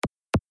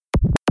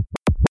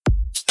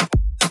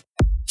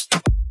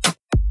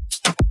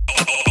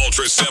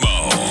for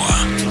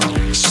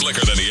Simmo.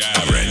 Slicker than the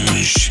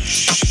average.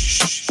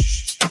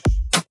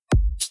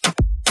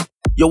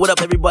 Yo, what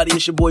up, everybody?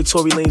 It's your boy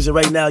Tory Lanez, and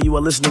right now you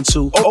are listening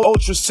to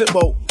Ultra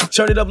Simmo.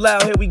 Turn it up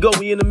loud. Here we go.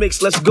 We in the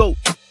mix. Let's go.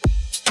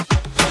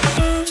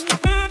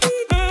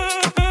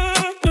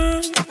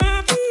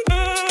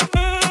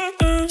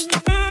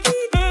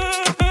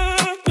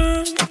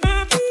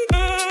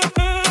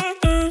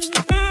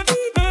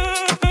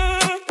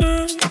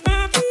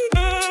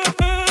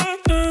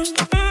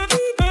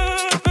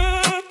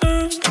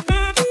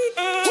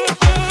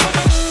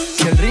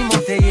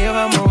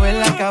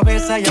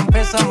 Ya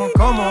empezamos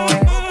como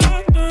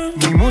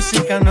es. Mi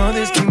música no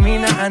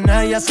discrimina a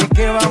nadie, así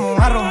que vamos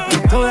a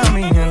romper. Toda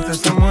mi gente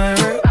se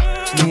mueve.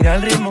 Mira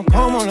el ritmo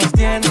como los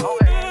tiene.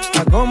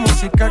 Hago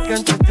música que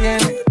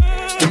entretiene.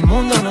 El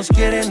mundo nos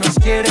quiere,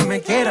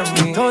 me quiere a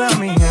mí. Toda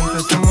mi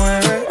gente se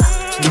mueve.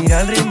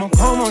 Mira el ritmo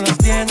como los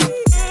tiene.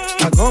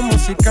 Hago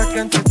música que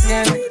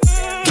entretiene.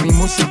 Mi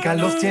música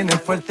los tiene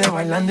fuerte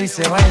bailando y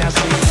se baila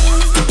así.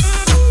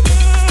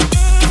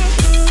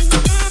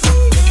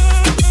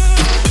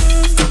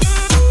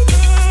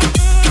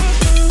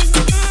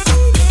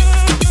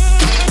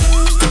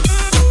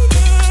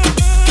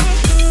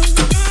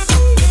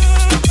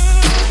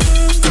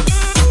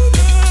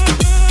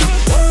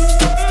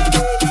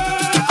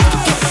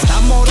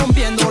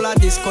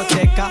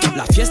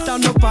 La fiesta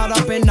no para,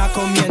 apenas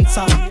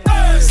comienza.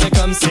 C'est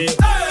comme si,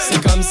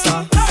 c'est comme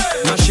ça,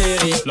 ma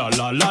chérie. La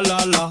la la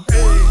la la.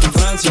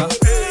 Francia,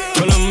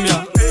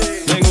 Colombia,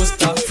 me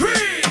gusta.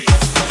 Freeze.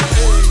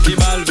 Y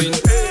Balvin,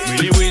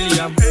 Willy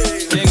William,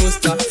 me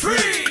gusta.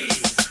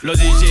 Freeze. Los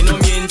DJ no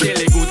mienten,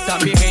 le gusta a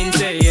mi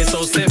gente y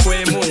eso se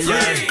fue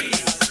mundial.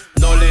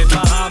 No le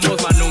bajamos,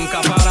 mas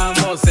nunca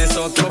paramos, es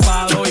otro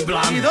palo y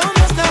blanco. ¿Y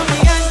dónde está mi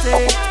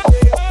gente?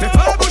 Me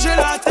para bouger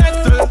la tête.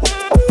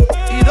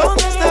 ¿Y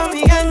dónde está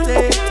mi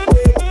gente?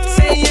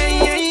 Sí, yeah,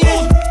 yeah, yeah.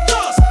 1,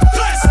 2,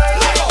 3,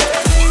 luego.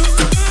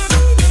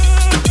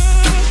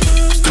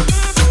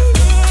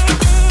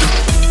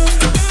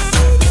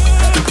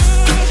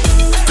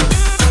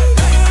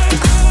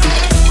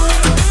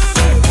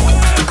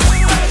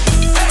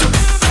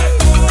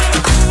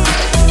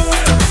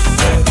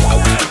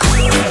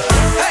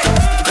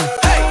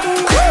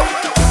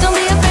 Don't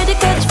be afraid to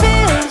catch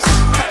feels.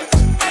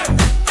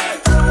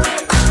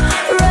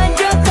 Ride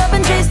your cup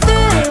and chase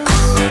thrills.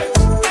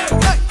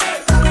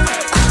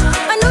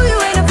 I know you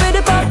ain't afraid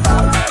to pop.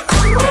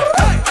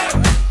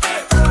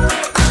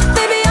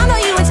 Baby, I know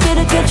you ain't scared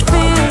to catch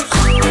feels.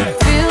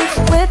 Feels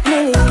with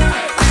me.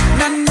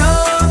 Now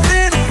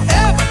nothing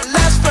ever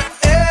lasts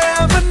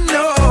forever,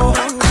 no.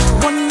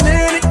 1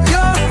 minute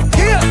you're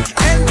here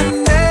and the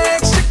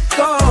next you're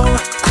gone.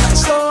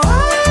 So I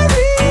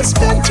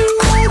expect you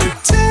to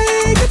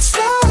take it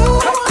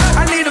slow.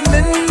 I need a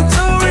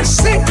mental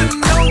receipt to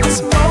know this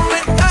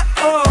moment I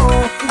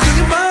own. Do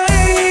you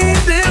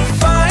mind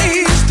if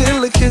I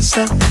steal a kiss? A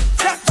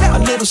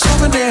little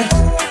souvenir.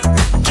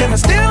 Can I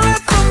steal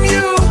it from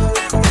you?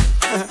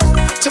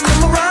 To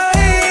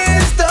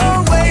memorize the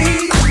way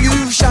you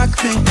shock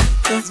me,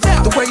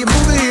 the way you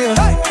move it here.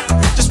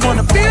 Just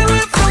wanna feel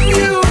it from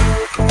you.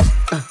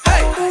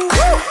 Hey,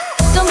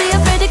 Don't be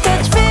afraid to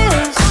catch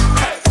feels.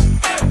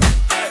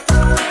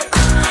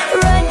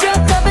 Ride your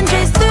cup and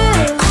chase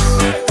thrills.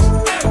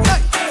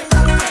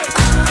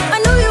 I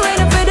know you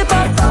ain't afraid to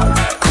pop.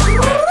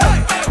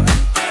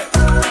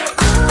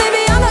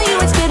 Baby, I know you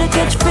ain't scared to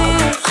catch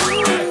feels.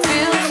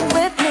 Feels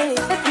with me.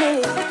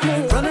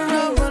 run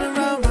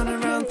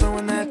around,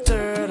 throwing that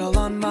dirt all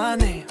on my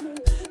name.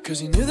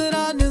 'Cause you knew that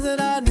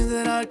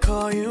I'd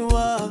call you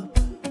up.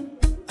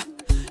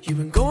 You've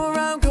been going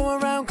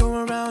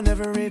around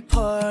every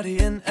party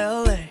in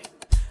LA.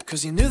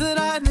 'Cause you knew that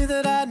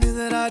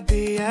I'd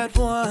be at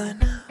one.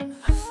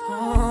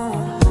 Oh,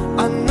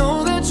 I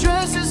know that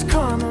dress is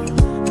karma,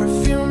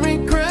 perfume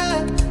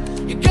regret.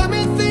 You got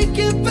me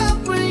thinking about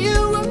when you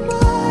were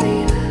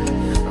mine.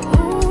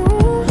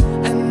 Ooh,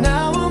 and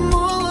now I'm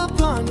all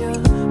up on you.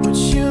 What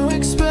you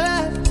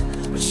expect?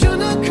 But you're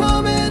not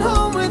coming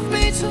home with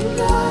me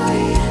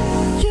tonight.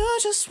 You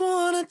just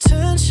want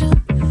attention.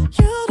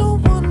 You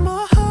don't want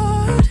my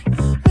heart.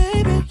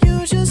 Maybe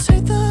you just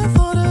hate the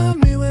thought of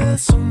me with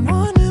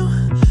someone new.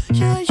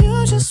 Yeah,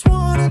 you just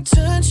want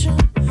attention.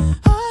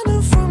 I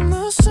knew from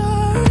the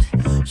start.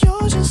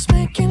 You're just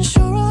making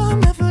sure I'm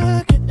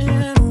never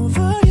getting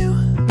over you.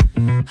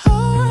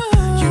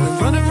 You've been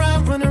running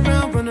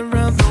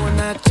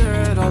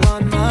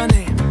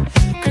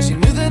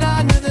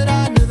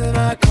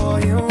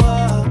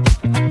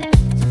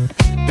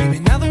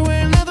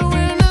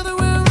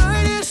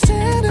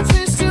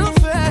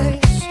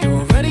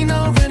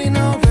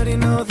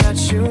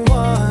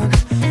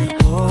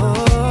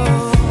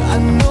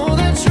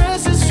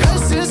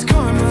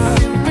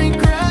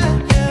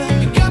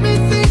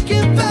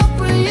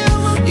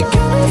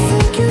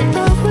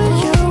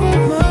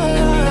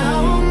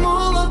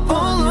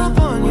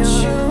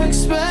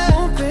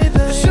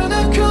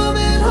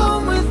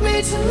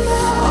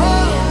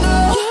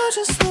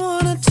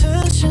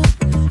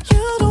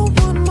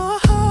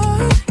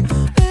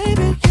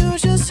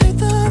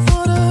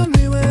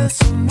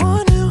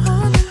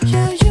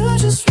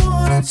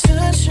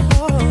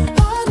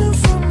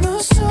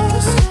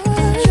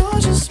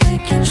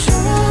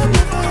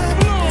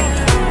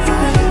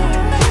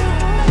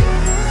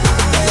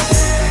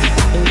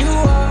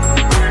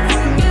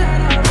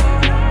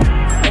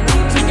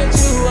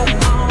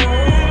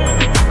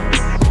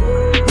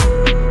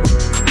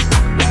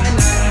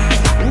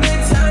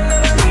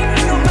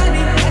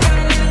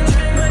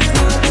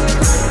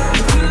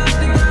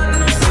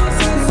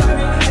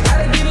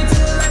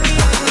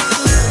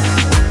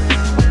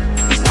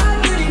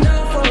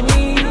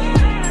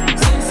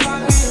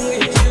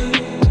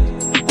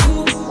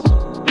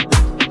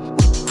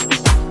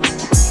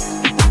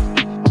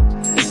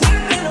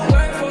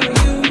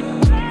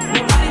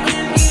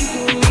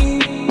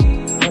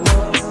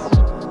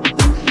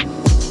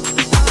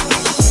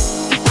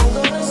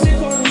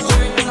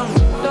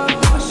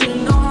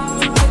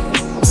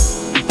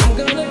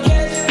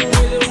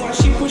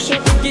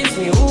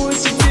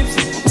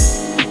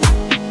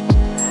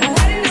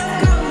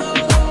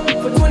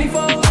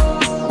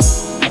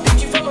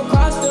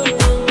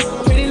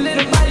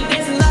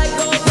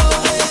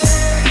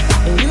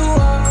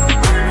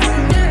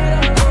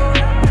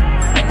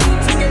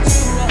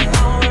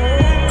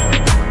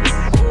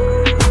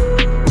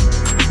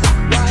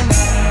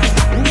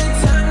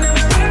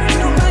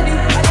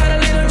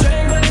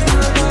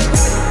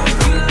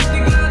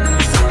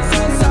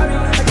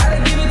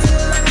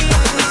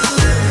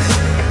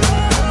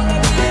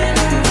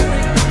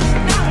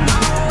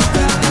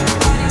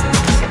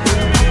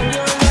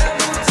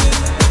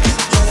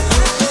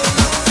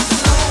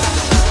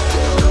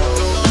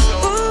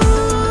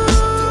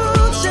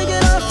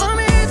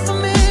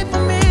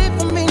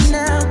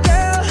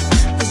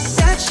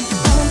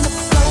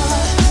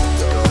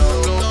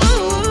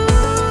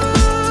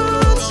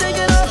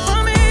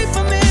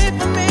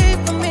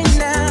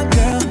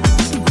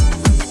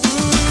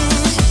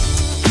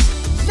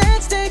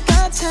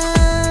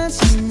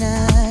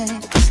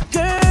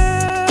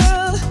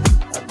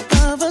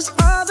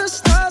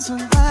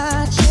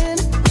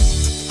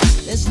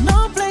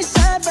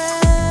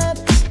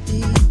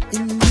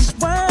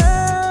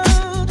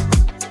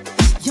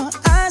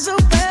eyes are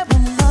where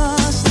I'm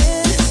lost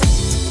in.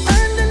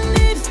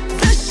 Underneath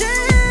the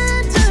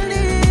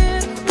chandelier,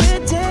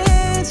 we're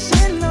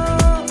dancing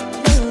all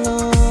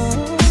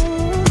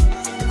alone.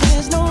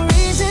 There's no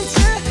reason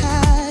to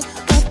hide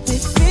what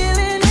we're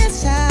feeling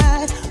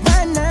inside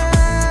right now.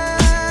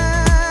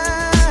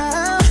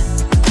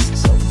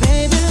 So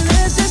baby,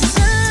 let's just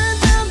turn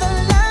down the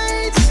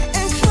lights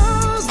and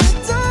close the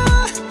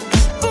door.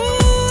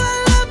 Ooh, I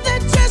love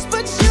that dress,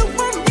 but you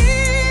won't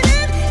need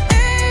it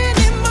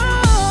anymore.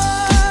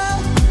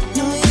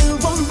 No, you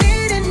won't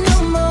need it no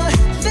more.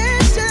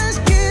 Let's just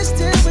kiss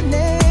till we're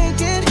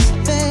naked,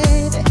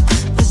 baby.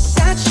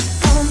 Versace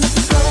on the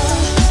floor.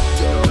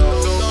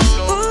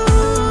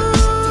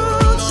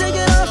 Ooh, shake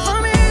it off for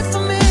me,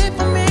 for me,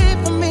 for me,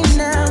 for me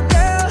now,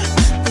 girl.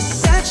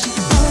 Versace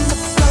on the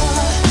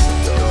floor.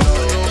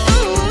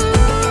 Ooh,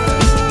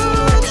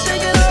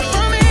 shake it off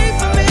for me,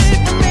 for me,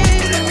 for me,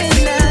 for me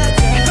now,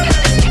 girl.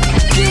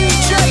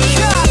 DJ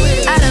Khaled.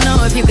 I don't know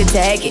if you could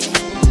take it.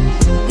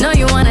 No,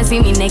 you wanna see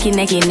me naked,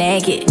 naked,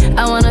 naked.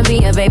 I wanna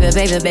be a baby,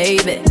 baby,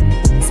 baby.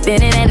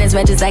 Spinning in his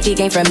red just like he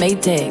came from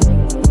Maytag.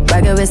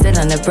 Rocket with it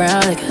on the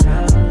brown liquor.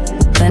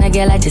 When I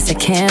get like this, I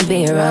can't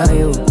be around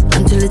you.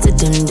 I'm too little to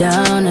dim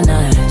down a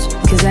notch.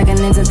 Cause I can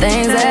into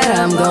things that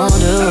I'm gon'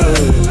 do.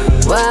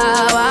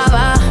 Wow, wow,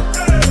 wow.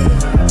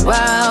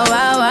 Wow,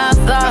 wow, wow,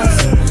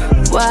 thoughts.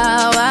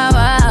 Wow, wow,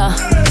 wow.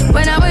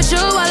 When I'm with you,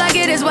 all I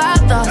get is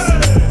wild thoughts.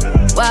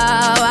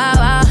 Wow, wow,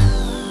 wow.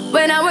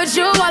 When I'm with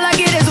you, all I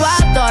get is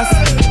wild thoughts.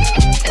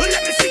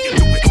 Let me see you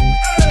do it.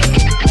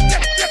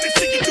 Let me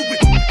see you do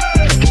it.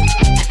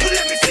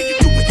 Let me see you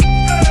do it.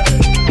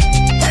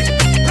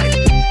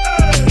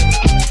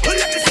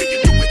 Let me see you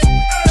do it.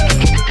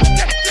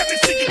 Let me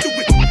see you do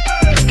it.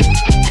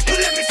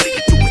 Let me see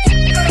you do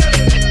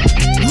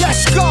it.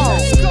 Let's go.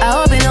 I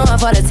hope you know I'm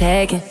for the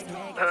taking.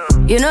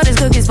 You know this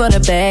cookie's for the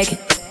bag.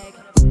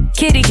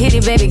 Kitty, kitty,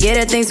 baby, get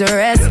her things to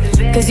rest.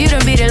 Cause you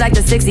done beat it like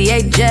the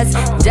 68 Jets.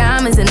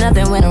 Diamonds are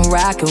nothing when I'm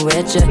rockin'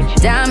 with ya.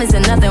 Diamonds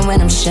are nothing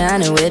when I'm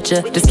shining with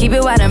ya. Just keep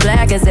it white and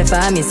black as if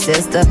I'm your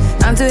sister.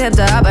 I'm too hip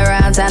to hop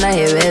around, time to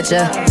hit with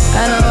ya.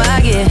 I know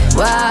I get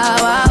wow,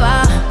 wow,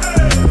 wow.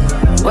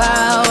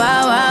 Wow,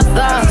 wow, wow,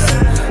 thoughts.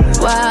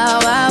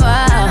 Wow, wow,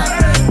 wow.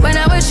 When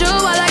I'm with you,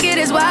 all I get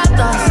is wild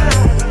thoughts.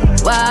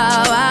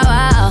 Wow, wow,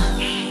 wow.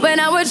 When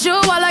I'm with you,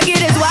 all I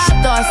get is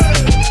wild thoughts.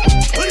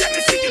 Let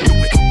me see you do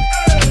it.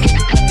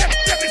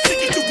 Let me see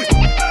you do it.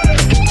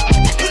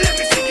 Let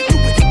me see you do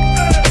it.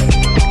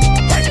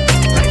 Let me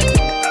see you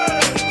do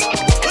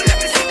it. Let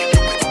me see you do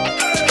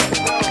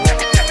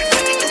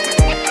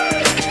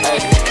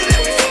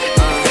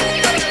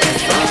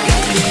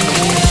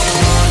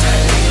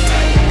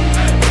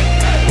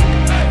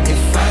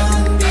If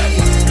I'm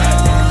being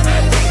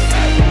honest,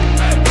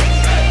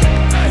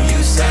 you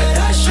said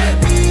I should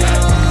be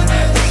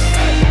honest.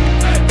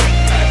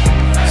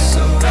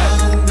 So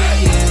I'm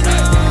being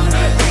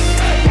honest.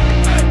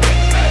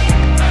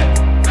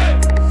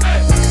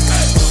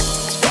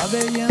 It's 5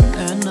 a.m.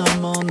 and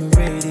I'm on the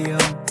radio.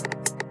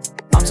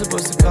 I'm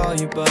supposed to call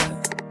you, but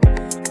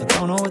I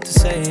don't know what to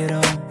say at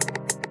all.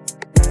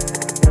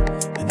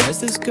 And there's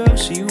this girl,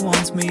 she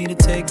wants me to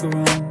take her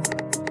home.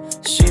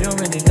 She don't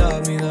really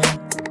love me though.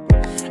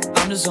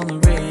 I'm just on the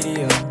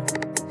radio.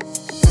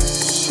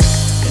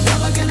 And I'm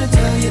not gonna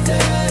tell you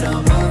that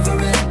I'm over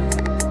it.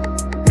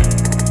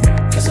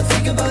 Cause I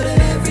think about it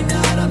every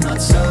night, I'm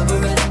not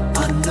sobering.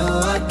 I know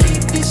I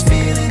keep these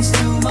feelings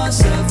to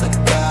myself, like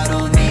I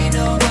don't need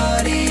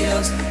nobody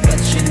else. But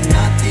you're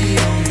not the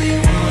only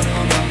one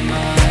on my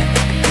mind.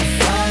 If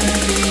I'm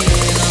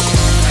being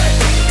honest,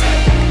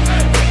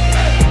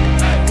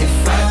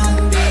 if I'm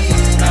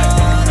being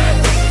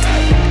honest,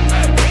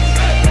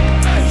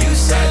 you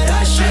said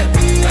I should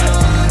be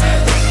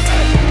honest.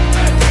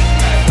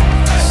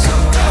 So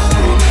I'm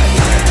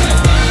being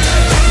honest.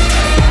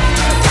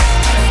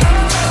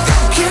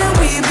 Can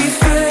we be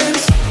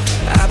friends?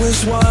 I was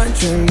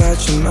wondering about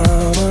your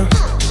mama.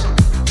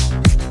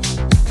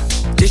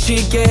 Did she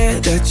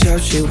get the job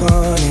she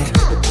wanted?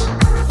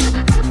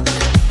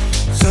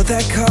 So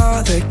that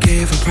car that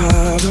gave her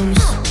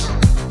problems.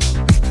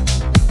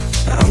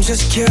 I'm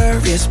just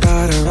curious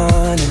about her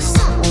honest.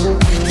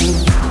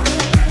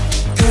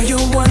 Girl,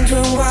 you're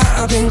wondering why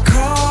I've been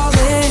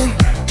calling.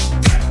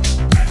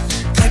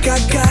 Like I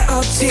got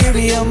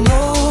ulterior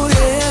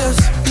motives.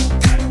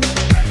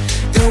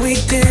 No, we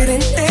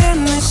didn't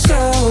end it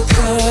so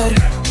good.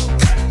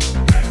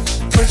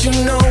 But you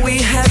know we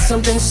had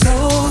something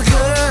so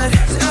good.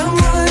 I'm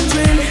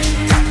wondering,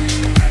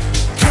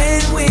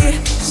 can we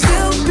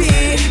still be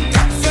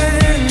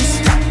friends?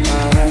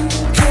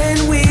 Can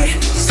we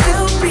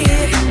still be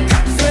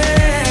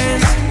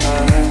friends?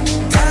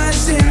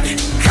 Doesn't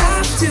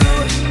have to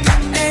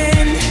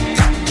end.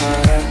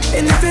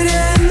 And if it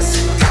ends,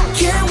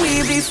 can we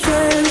be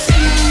friends?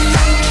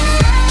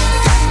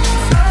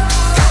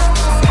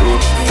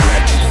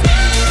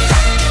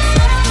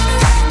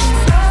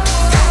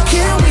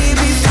 Can we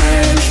be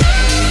friends?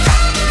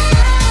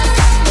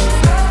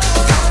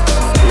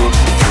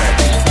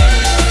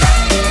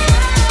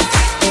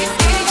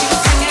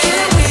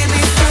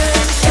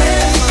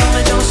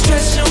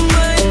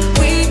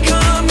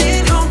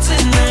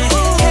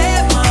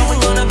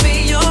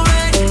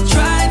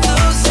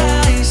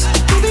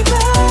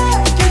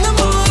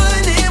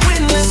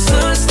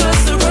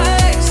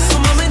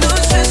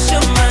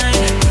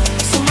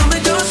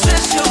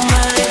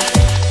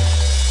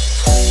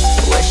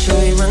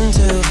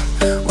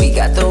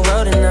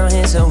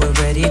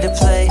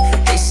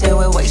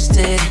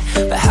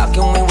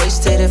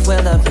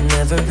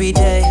 every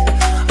day.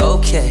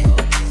 Okay,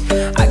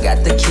 I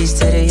got the keys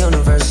to the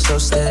universe, so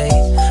stay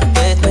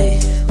with me,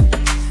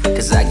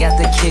 'cause I got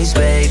the keys,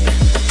 babe.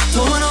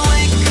 Don't wanna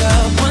wake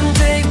up one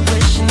day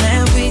wishing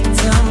that we'd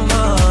done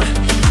more.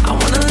 I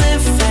wanna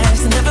live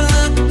fast and never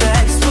look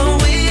back, it's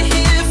what we're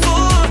here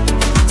for.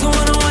 Don't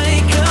wanna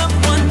wake up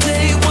one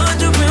day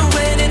wondering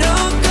where it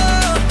all go,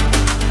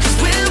 'cause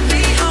we'll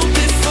be home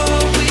before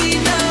we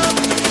know.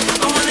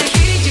 I wanna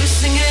hear you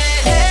sing it.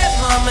 Hey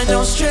mama,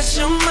 don't stress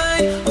your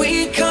mind, we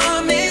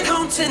coming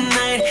home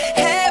tonight.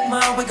 Hey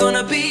mama, we're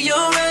gonna be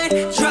alright.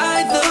 Dry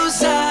those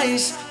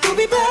eyes, we'll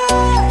be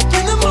back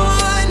in the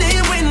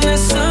morning when the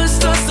sun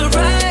starts to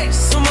rise.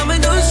 So mama,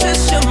 don't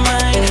stress your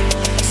mind.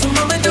 So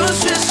mama, don't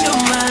stress your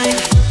mind.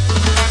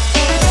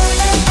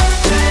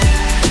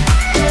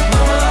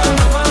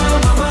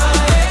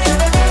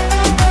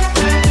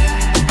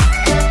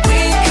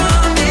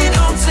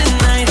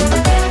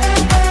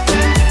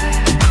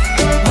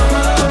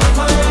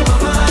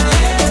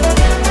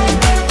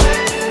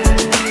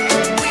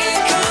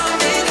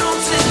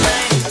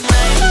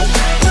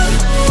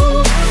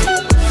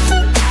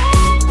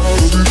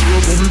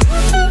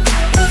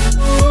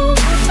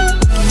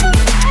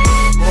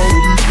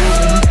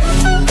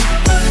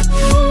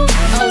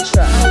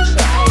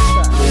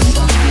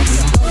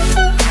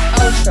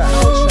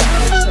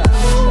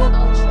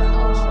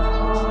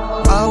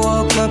 I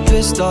woke up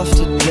pissed off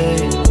today,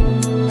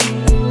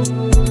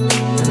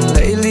 and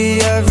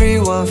lately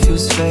everyone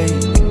feels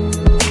fake.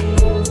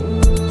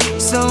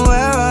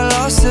 Somewhere I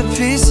lost a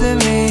piece of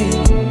me,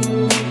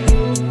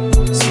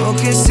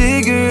 smoking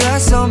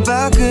cigarettes on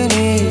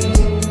balconies.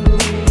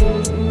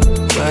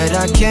 But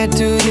I can't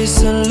do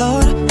this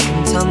alone,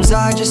 sometimes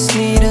I just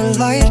need a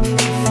light.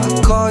 If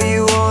I call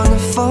you on the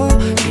phone,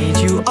 need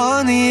you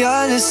on the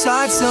other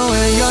side. So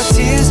when your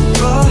tears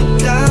roll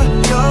down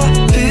your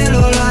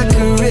pillow like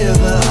a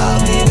river,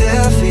 I'll be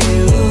there for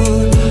you,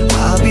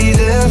 I'll be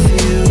there for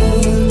you.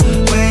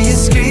 When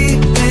you're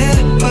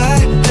screaming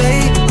but they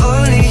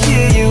only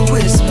hear you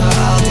whisper,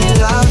 I'll be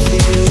loud for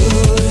you,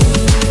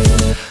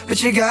 but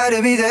you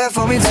gotta be there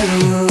for me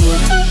too.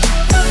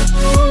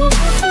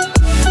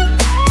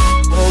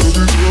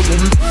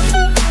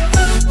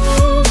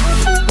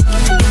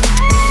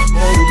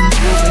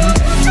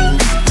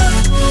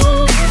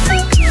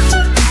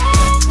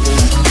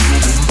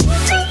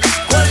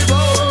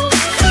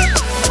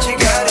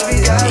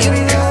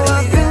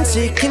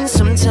 Taking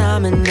some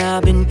time and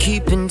I've been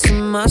keeping to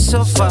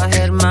myself. I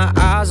had my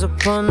eyes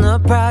upon the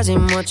prize,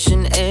 ain't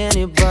watching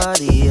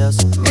anybody else.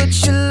 But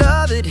your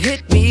love, it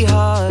hit me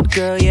hard,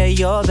 girl, yeah,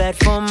 you're bad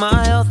for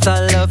my health. I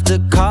love the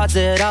cards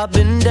that I've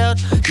been dealt.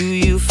 Do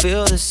you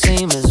feel the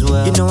same as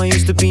well? You know I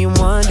used to be in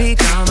one deep,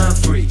 now I'm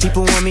free.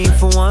 People want me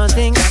for one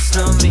thing, that's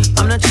not me.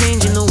 I'm not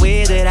changing the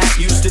way that I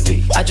used to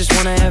be. I just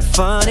wanna have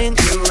fun and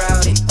get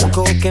rowdy. One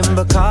Coke and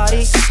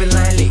Bacardi, sipping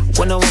lightly.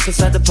 When I walk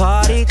inside the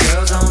party,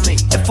 girls on me.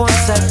 F1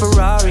 side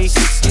Ferrari,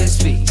 6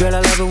 speed. Girl, I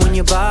love it when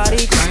your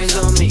body grinds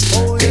on me,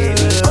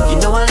 baby. You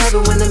know I love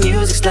it when the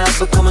music's loud,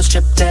 but come on,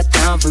 strip that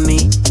down for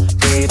me,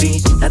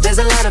 baby. Now there's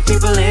a lot of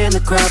people in the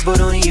crowd, but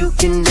only you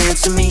can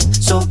dance to me.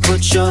 So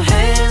put your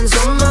hands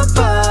on my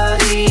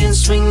body and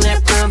swing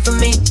that round for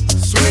me,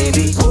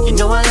 baby. You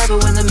know I love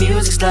it when the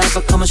music's loud,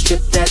 but come on,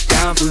 strip that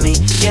down for me.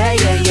 Yeah,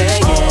 yeah, yeah,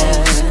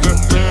 yeah. That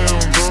down,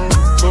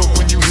 girl. Love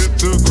when you hit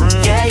the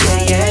ground. Yeah,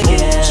 yeah, yeah,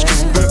 yeah.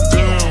 That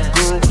down,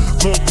 girl.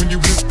 Love when you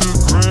hit the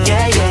ground.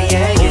 Yeah, yeah,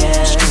 yeah, yeah.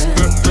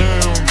 That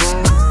down,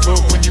 girl.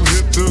 Love when you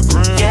hit the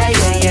ground. Yeah,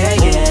 yeah, yeah,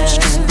 yeah.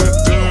 That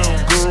down,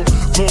 girl.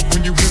 Love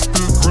when you hit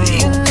the ground.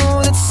 You know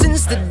that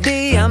since the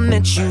day I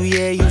met you,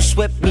 yeah, you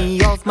swept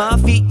me off my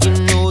feet. You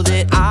know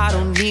that I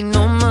don't need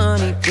no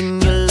money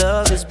when your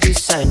love is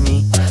beside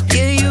me.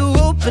 Yeah, you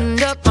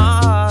opened up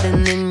my heart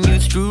and then you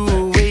threw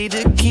away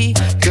the key.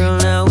 Girl,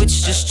 now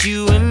it's just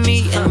you and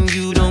me, and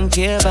you don't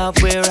care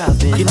about where I've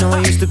been. You know I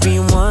used to be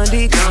in one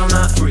deep, now I'm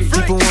not free.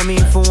 People want me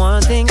for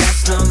one thing,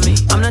 that's not me.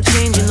 I'm not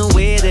changing the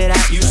way that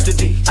I used to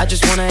be. I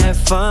just wanna have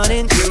fun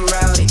and get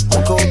rowdy.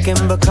 One Coke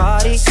and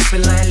Bacardi,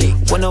 sipping lightly.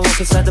 When I walk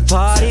inside the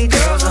party,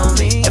 girls on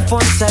me.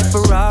 F1 side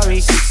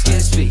Ferrari,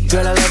 6 speed.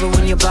 Girl, I love it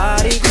when your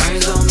body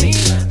grinds on me,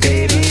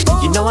 baby.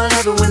 You know I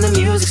love it when the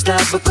music's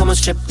loud, but come on,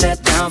 strip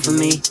that down for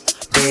me,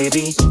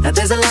 baby. Now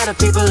there's a lot of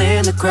people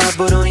in the crowd,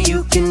 but only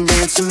you can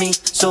dance to me.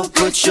 So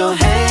put your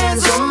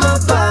hands on my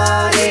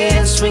body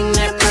and swing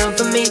that round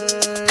for me,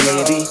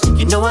 baby.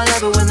 You know I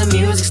love it when the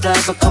music's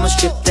loud, but come on,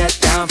 strip that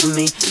down for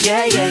me.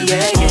 Yeah, yeah,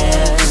 yeah,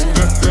 yeah.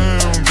 That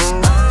down, girl.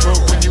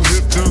 Love when you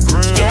hit the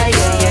ground. Yeah,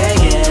 yeah, yeah,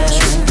 yeah.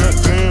 That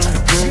down,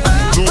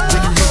 girl. Love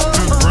when you hit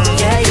the ground.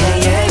 Yeah,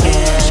 yeah, yeah,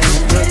 yeah.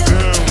 That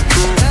down,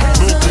 girl.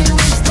 Love when you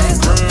hit the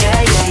ground.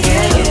 Yeah, yeah,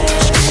 yeah, yeah.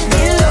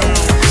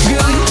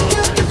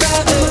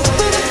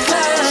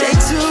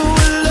 Straight to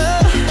a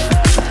love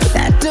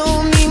that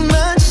don't mean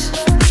much.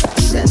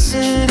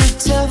 Sensitive,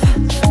 tough,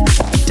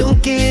 don't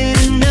get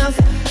enough.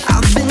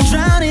 I've been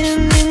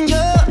drowning in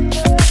your,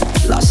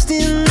 lost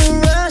in the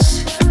rush,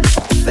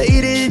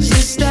 faded,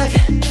 just stuck.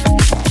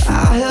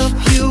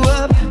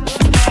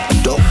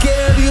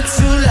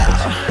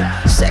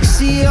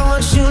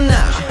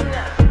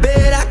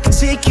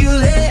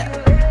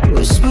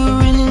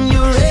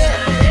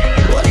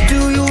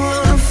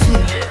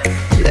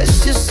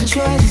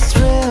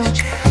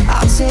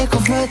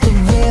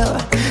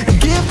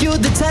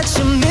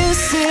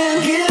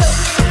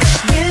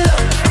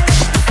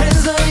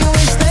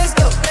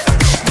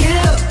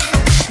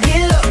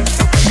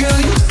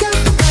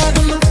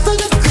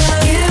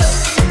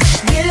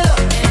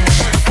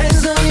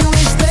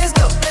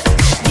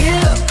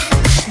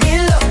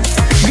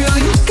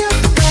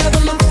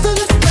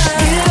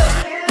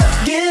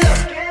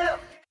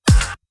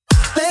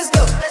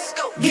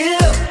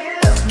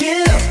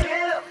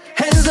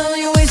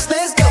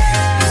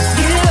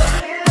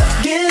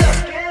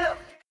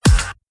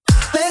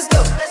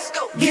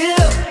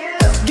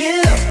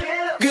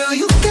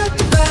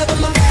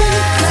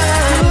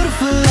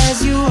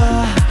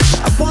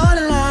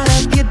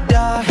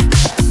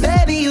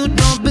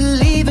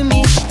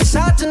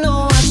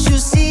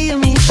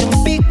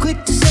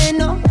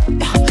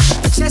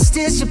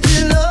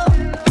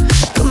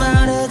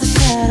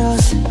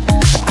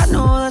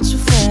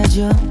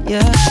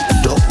 yeah.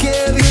 Don't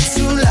care if you're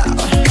too loud.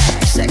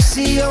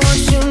 Sexy, I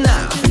want you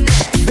now.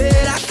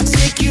 Bet I can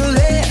take you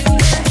there.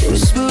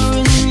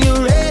 Whispering in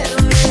your ear.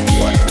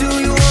 What do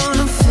you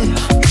wanna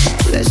feel?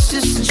 Let's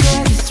just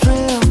enjoy the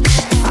thrill.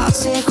 I'll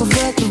take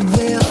over the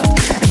wheel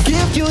and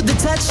give you the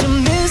touch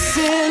I'm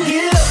missing.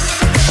 Get up,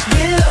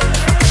 get up.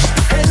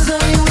 Hands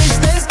on your waist,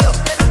 let's go.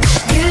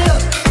 Get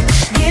up,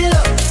 get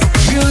up.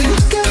 Girl, you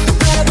got the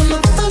vibe, I'm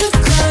up on the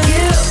climb.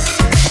 Get up,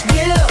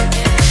 get up.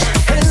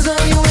 Hands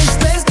on your waist,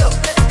 let's go.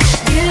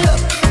 Get up,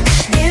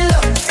 get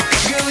up.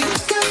 Girl, you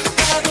got the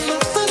vibe, I'm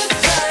up on the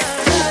climb.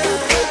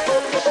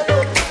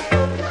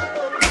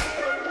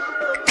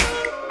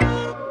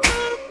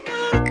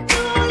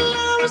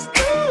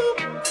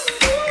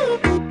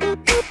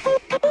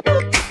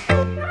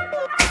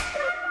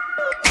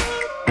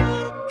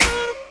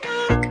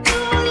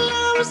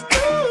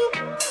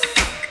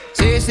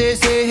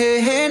 Say,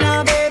 hey, hey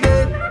now,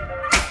 baby.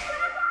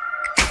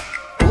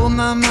 Oh,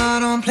 mama,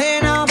 don't play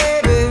now,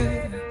 baby.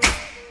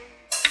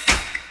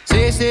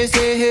 Say,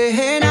 hey,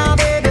 hey now,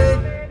 baby.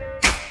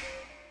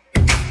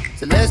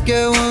 So let's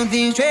get one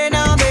thing straight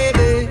now,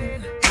 baby.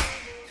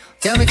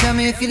 Tell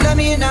me if you love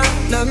me now,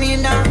 love me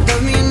now,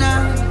 love me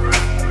now.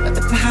 At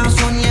the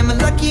house on you, am I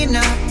lucky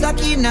now,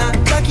 lucky now,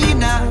 lucky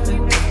now?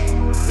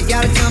 You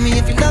gotta tell me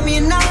if you love me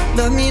now,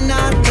 love me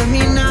now, love me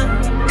now.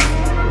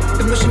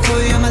 I'm wishing for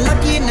you, I'm a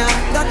lucky now,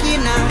 lucky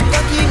now,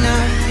 lucky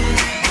now.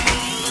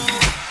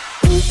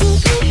 Ooh, ooh,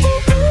 ooh, ooh,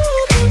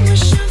 ooh, I'm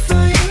wishing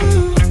for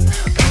you.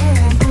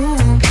 Ooh,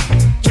 ooh.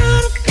 Try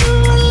to do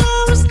what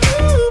I was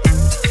doing.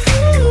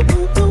 Ooh,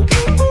 ooh, ooh,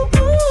 ooh,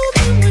 ooh,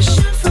 I'm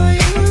wishing for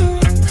you.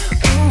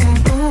 Ooh,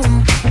 ooh.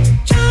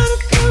 Try to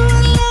do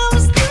what I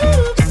was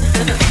doing.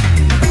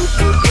 Ooh,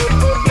 ooh, ooh,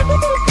 ooh,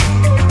 ooh.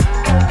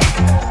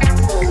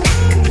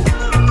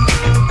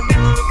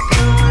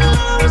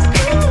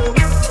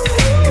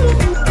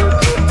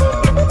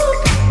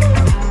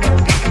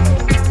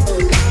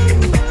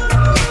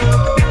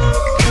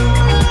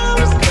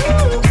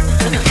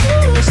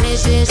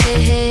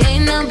 Say, hey,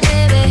 now,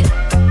 baby.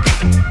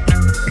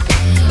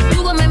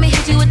 You gon' make me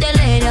hit you with that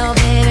later,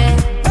 baby.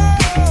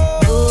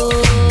 Oh,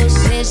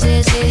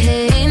 say,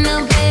 hey, now,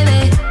 baby.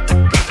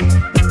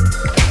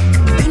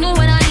 You know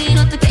what I need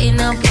off the gate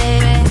now,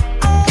 baby.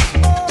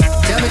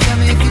 Tell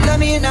me if you love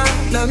me now,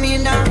 love me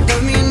now,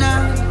 love me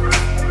now.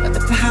 At the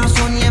house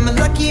on you, am I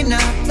lucky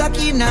now,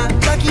 lucky now,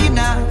 lucky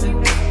now?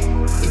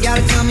 You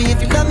gotta tell me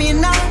if you love me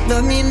now,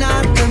 love me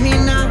now, love me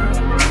now.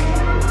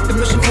 I'm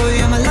wishing for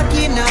you, I'm a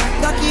lucky now,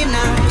 lucky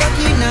now,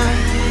 lucky now.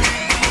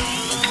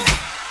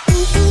 Ooh,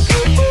 ooh,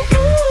 ooh, ooh,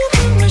 ooh,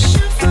 I'm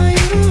wishing for you.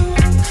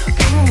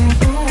 Ooh,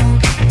 ooh.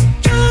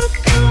 Try to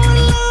do what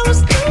I was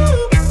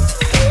doing.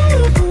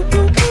 Ooh, ooh,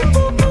 ooh,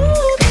 ooh,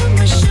 ooh, I'm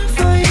wishing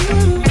for you.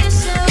 Ooh,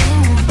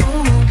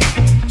 ooh.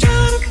 Try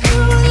to do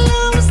what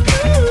I was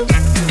doing.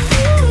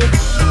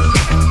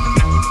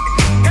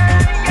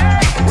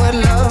 What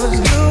lovers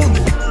do.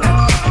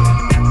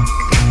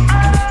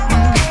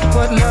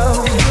 What lovers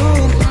do.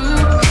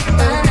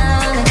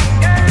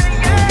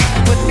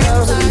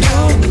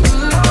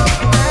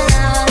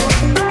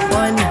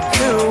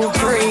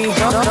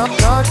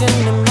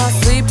 In my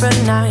sleep at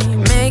night,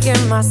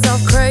 making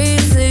myself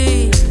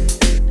crazy.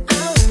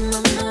 Out of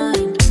my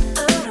mind,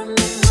 out of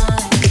my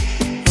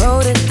mind.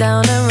 Wrote it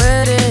down and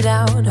read it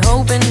out,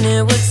 hoping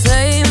it would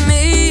save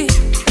me.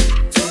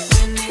 Too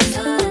many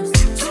times,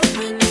 too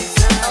many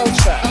times.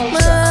 Ultra.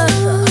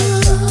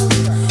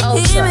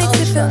 He makes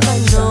me feel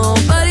like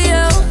nobody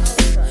else,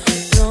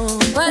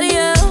 nobody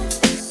else.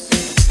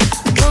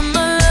 But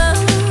my love,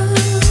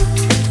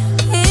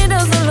 he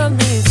doesn't love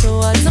me, so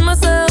I tell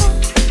myself.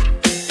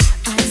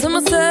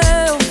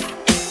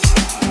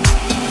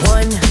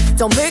 One,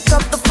 don't pick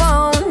up the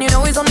phone. You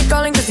know he's only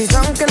calling cause he's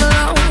drunk and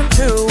alone.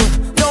 Two,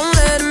 don't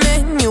let him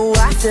in. You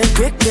have to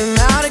kick him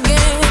out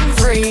again.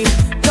 Three,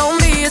 don't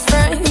be his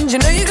friend. You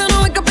know you're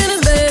gonna wake up in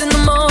his bed in the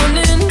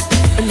morning.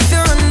 And if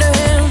you're under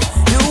him,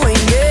 you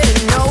ain't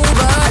getting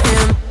over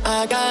him.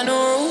 I got no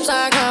rules,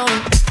 I count.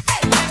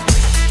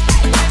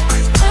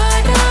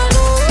 I got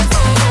no rules,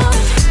 I count.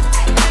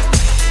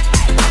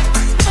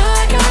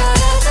 I got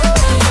no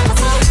rules, I count.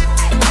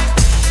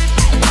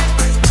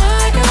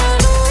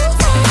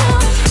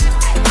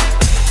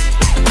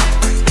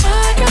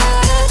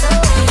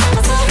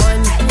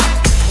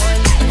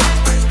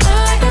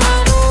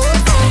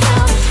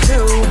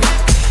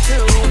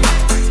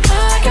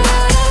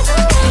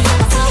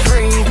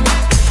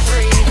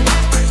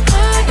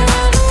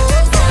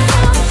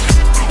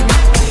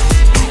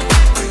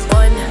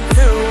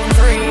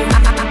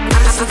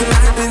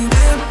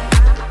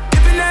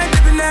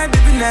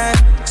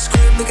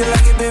 Looking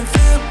like it been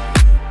flipped.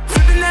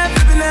 Flipping that,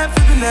 flipping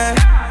that.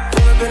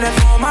 Pull up in that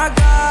for my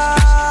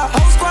God.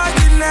 Whole squad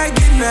getting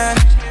that.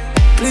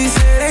 Please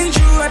say it ain't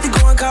true. Have to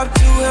go and cop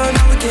 2. Hell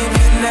no, we can't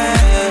fit in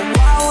that.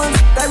 Wild ones,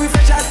 like we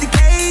fresh out the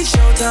cage.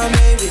 Showtime,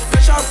 baby.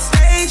 Fresh off the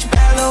stage.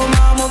 Bad little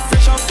mama,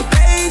 fresh off the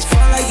page.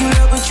 Fall like you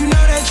love, but you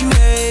know that you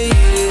hate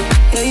it.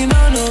 Yeah, you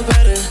know no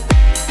better.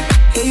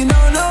 Yeah, you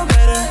know no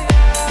better.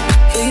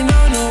 Yeah, you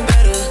know no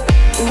better.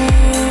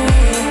 Ooh.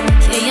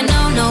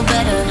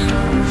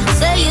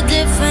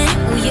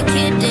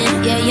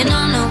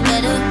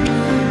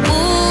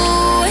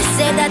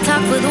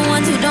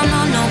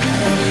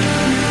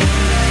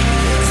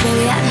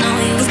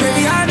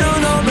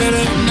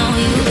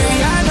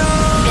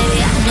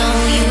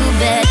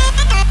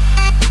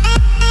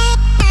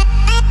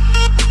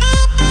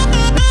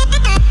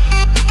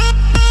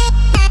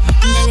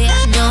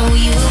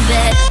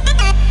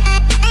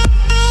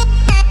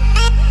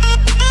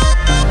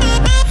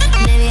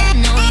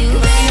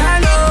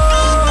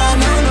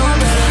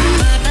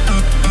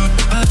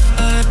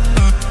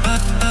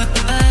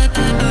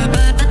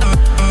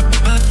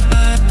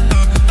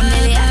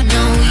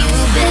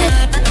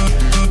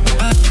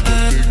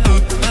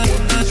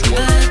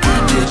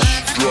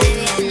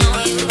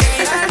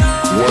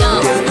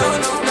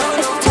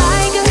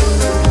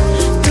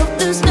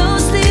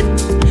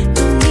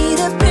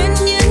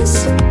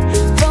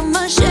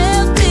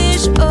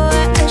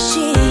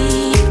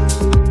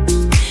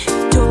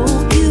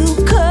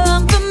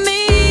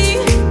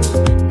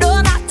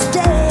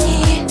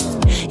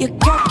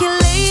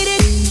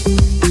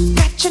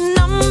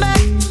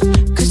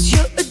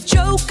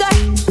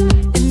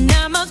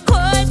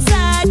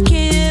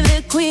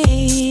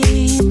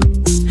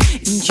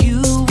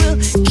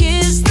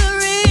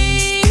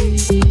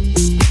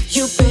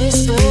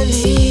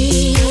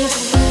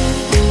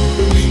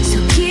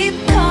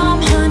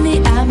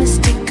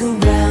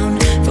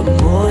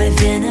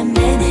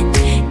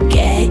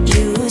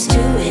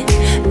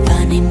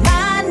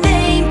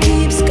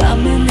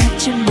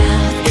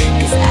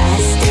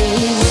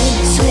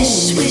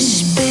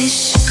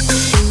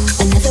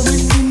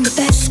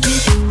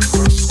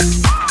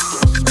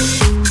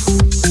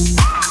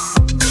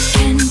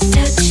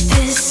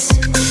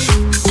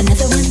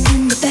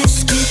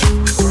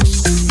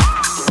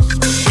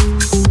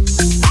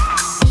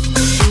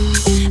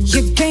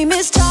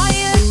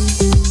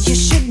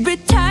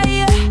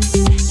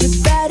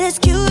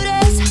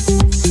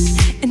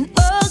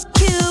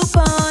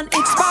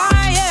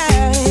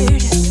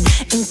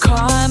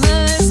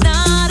 mama's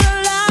not a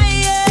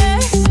liar.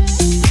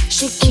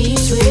 She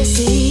keeps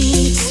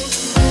receipts.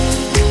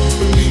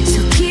 So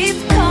keep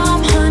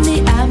calm, honey,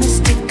 I'ma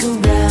stick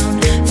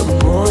around for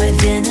more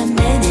than a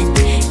minute.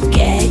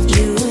 Get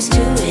used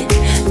to it.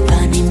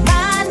 Funny,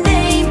 my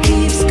name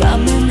keeps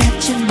coming at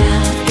your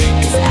mouth,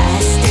 'cause I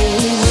stay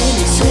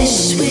with it. Swish,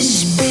 swish,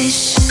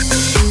 bish.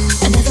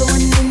 Another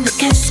one in the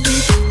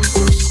casket.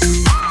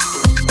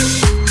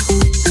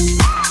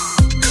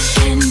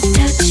 Can't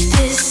touch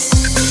this.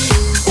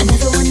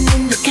 Another one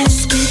in the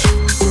casket.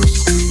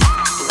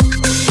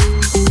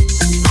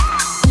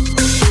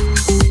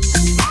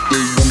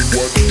 They know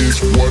what is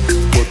what,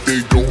 but they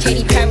don't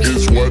Katy know what Perry.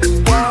 is what.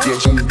 They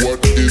just know what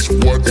is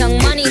what, Young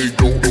but Money. they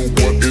don't know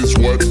what is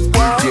what. They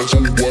just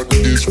know what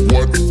is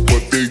what,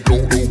 but they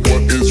don't know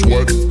what is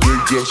what. They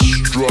just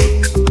strut.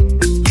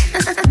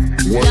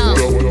 What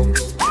the?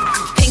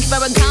 Pink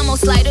Ferragamo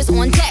sliders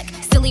on deck.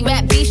 Silly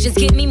rap beefs just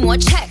give me more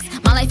checks.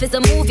 My life is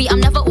a movie, I'm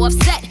never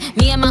offset.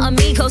 Me and my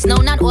amigos, no,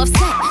 not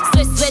offset.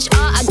 Swish, swish,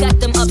 I got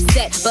them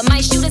upset. But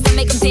my shooters, I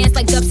make them dance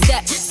like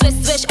dubstep. Swish,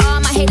 swish,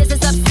 my haters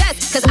is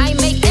obsessed. 'Cause I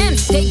make them,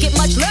 they get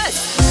much less.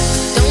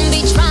 Don't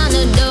be trying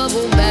to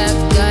double back,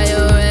 I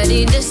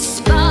already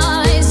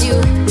despise you.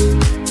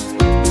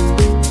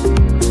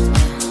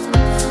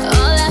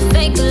 All that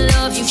fake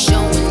love you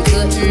showing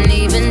couldn't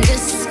even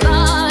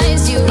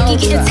despise you. He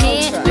getting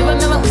tan, mirror,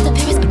 mirror, what's the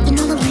Paris on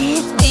the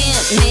lid?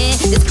 Damn, man,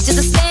 this bitch is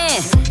a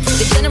stand.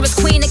 The generous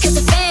queen that kiss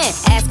a fan.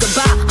 Ask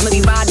goodbye, I'ma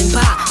be riding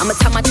by. I'ma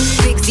tell my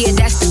bigs, yeah,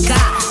 that's the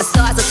guy. A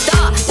star's a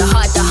star, the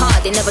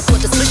heart. They never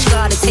thought the switch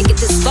guard to take it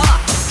this far.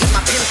 Get my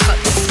pin cut,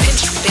 this is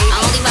pinch, baby. I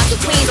only rock the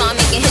queens, so I'm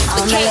making hits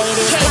All with my Kate.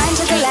 ladies, wind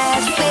to the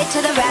left, sway to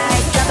the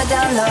right, drop it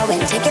down low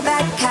and take it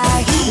back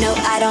high. No,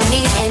 I don't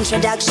need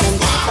introduction.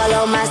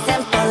 Follow my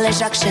simple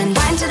instruction.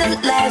 Wind to the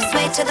left,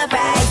 sway to the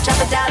right,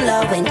 drop it down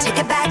low and take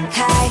it back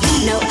high.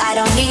 No, I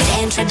don't need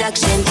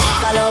introduction.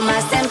 Follow my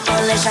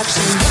simple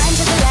instruction. Wind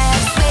to the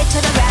left, sway to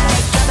the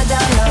right, drop it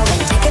down low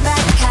and take it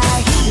back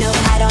high. No,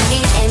 I don't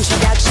need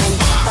introduction.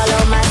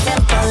 Follow my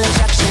simple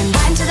instruction.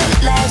 Wind to the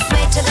left,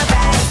 sway to the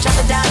right, drop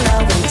it down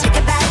low and take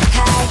it back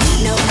high.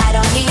 No, I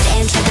don't need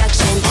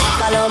introduction.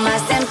 Follow my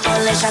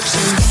simple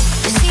instruction.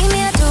 You see me,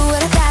 I do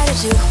what I gotta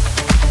do.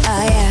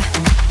 Oh yeah.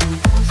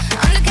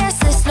 On the gas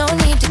list, no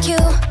need to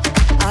queue.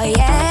 Oh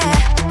yeah.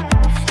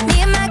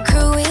 Me and my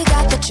crew, we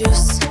got the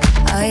juice.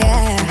 Oh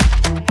yeah.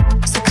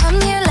 So come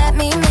here, let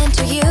me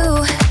mentor you.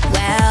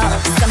 Well,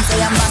 some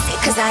say I'm bossy,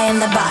 'cause I am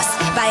the boss.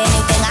 Buy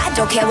anything, I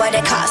don't care what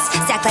it costs.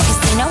 Stack like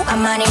casino,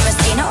 I'm Monte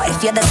Moschino.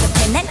 If you're the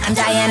supreme, then I'm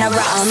Diana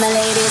Ross. All my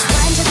ladies,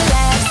 wind to the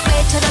left,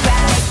 sway to the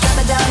right, drop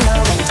it down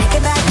low and take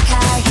it back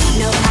high.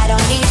 No, I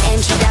don't need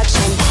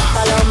introduction.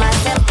 Follow my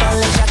simple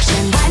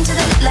instruction. Wind to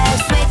the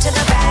left, sway to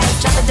the right,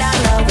 drop it down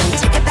low and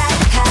take it back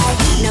high.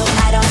 No,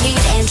 I don't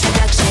need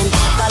introduction.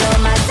 Follow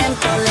my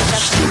simple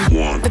instruction. Step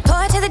one,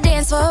 Report to the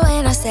dance floor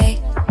when I say,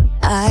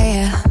 oh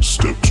yeah.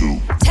 step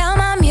two, Tell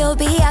mom you'll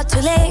be out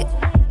too late.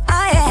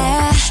 Oh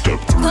yeah. step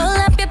three, Pull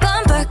up your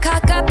bumper,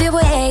 cock up your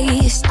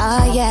waist.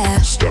 Oh yeah.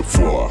 step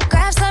four,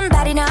 Grab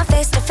somebody now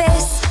face to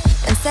face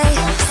and say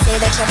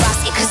that you're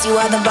bossy, 'cause you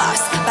are the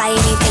boss. Buy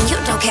anything, you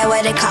don't care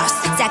what it costs.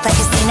 Act like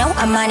casino,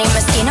 I'm Monte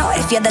Moschino.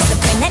 If you're the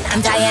supreme, then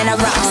I'm Diana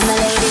Ross. All my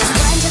ladies,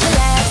 wind to the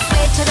left,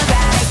 sway to the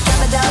right,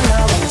 drop it down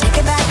low and take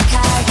it back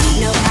high.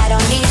 No, I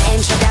don't need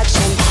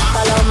introduction.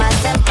 Follow my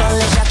simple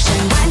instruction.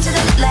 Wind to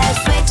the left,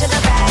 sway to the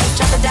right,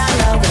 drop it down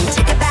low and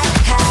take it back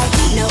high.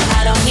 No,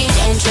 I don't need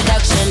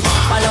introduction.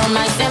 Follow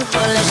my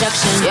simple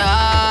instruction.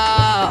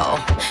 Yo,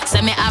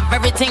 send me have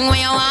everything when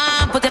you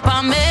want, put it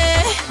on me.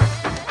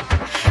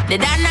 The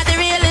dad not the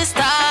realest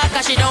star,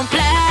 'cause she don't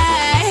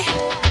play.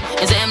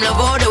 You say him love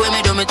all the way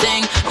me do me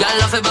thing. Girl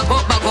love it back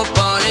up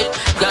on it.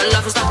 Girl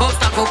love it stop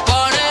up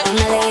on it.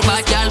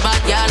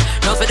 Bad girl,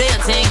 no for do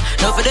your thing,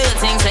 no for do your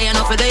thing. Say you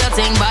no for do your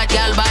thing. Bad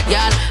girl,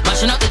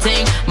 mashing up the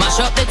thing, mash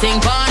up the thing,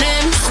 pon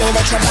him. Say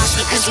that you're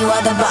bossy, 'cause you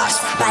are the boss.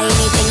 Buy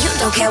anything, you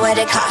don't care what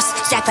it costs.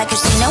 Stack like a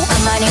casino,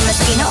 I'm Monte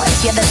Moschino.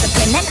 If you're the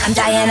supreme, then I'm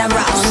Diana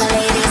Ross. All my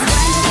ladies,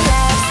 wind to the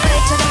left, sway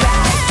to the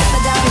right, drop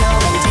it down low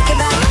and take it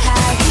back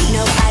high.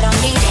 No, I don't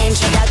need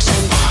introduction.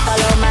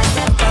 Follow my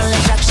simple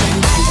instruction.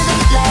 Wind to the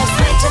left,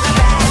 sway to the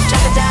right,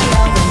 drop it down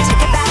low and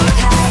take it back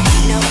high.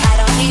 No, I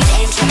don't need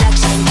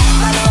introduction.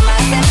 Follow my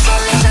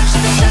simple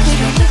instruction.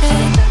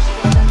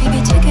 Baby,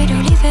 take it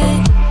or leave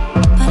it.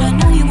 But I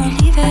know you won't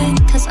leave it,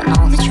 'cause I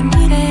know that you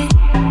need it.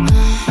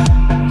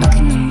 Look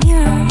in the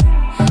mirror,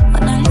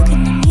 when I look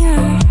in the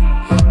mirror,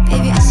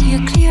 baby, I see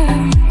it clear.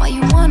 Why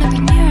you wanna be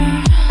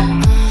near?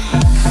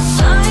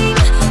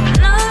 I'm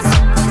not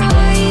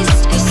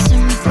surprised, I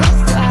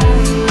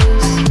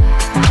sympathize.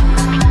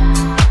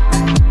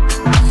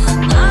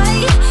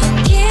 I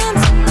can't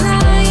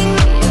deny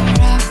your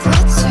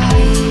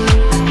appetite.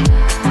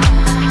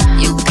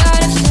 You got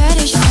a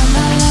fetish for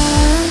my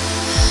love.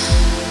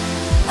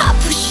 I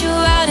push you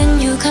out and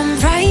you come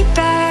right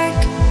back.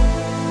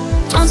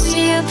 Don't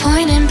see a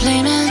point in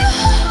blaming.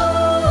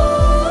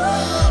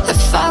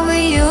 If I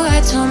were you,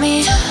 I'd tell me.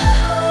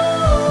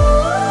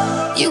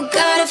 You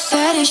got a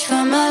fetish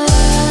for my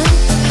love.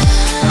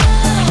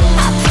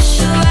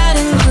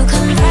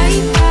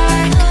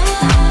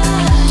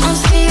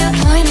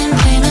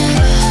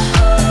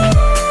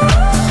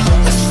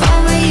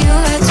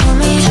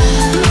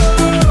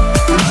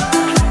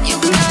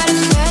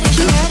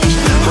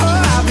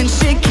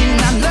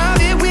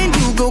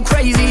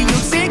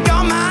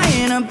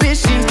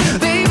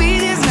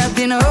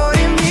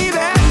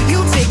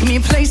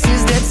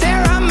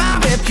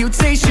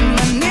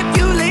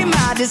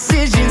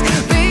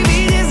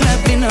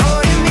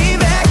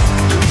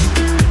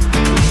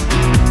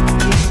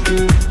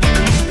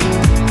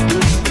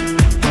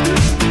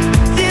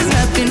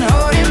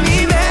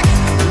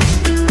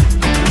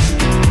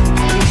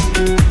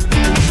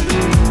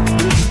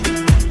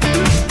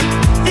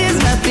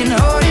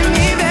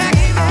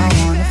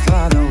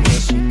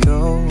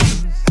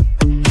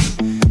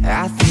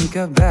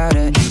 about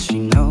her and she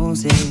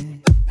knows it.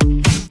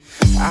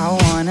 I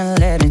wanna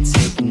let it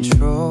take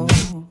control,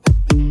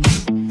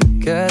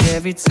 'cause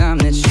every time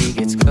that she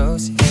gets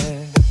close,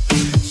 yeah,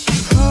 she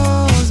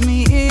pulls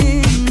me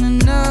in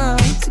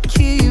enough to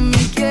keep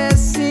me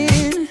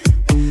guessing.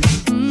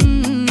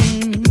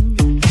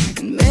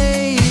 And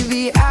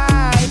maybe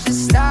I should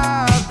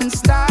stop and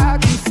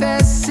start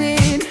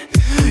confessing,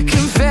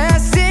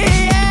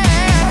 yeah.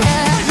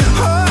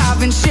 Oh, I've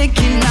been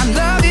shaking, I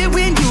love it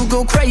when you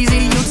go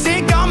crazy. You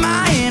take all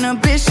my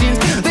inhibitions,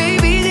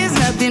 baby, there's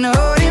nothing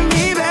holding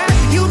me back.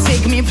 You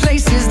take me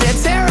places that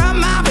tear up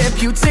my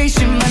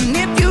reputation,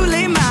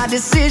 manipulate my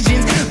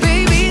decisions,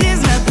 baby,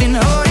 there's nothing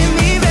holding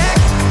me back.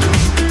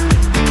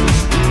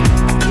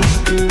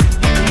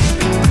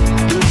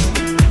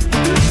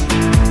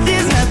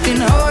 There's nothing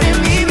holding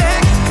me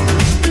back.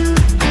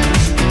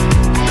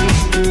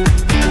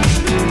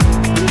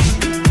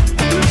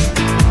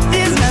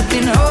 There's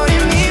nothing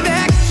holding me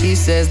back. She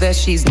says that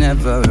she's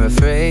never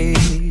afraid.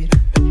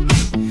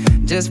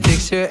 Just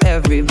picture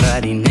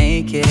everybody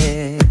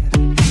naked.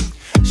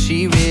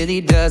 She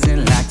really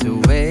doesn't like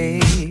to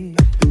wait.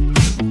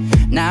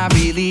 Not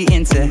really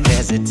into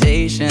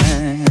hesitation.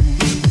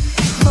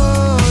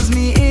 Holds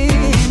me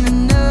in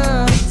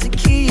enough to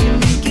keep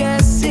me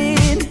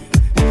guessing.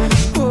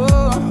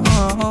 Oh,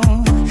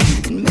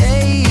 and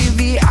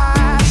maybe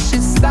I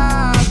should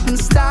stop and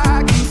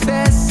start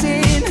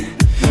confessing.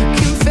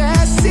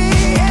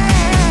 Yeah.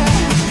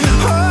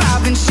 Oh,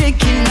 I've been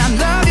shaking, I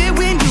love it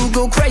when you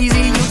go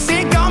crazy. You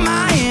take all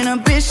my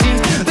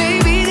inhibitions,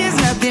 baby, there's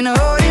nothing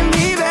holding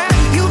me back.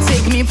 You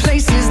take me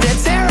places that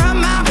tear up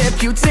my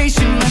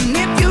reputation,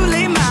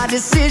 manipulate my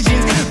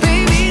decisions,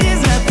 baby,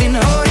 there's nothing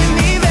holding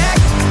me back.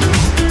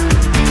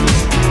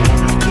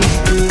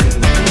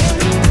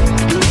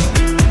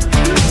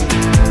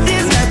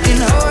 There's nothing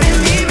holding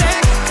me back.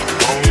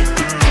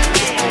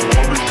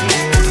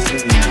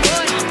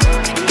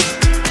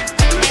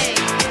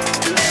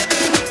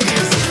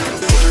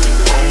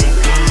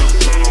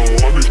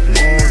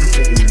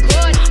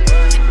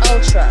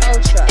 Ultra,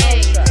 ultra,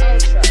 ultra,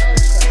 ultra,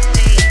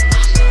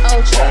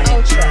 ultra,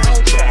 ultra,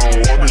 ultra,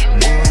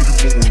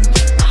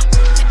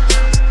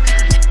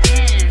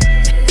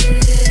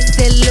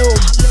 Say, look,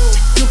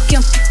 you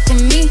can f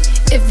with me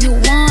if you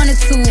wanted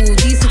to.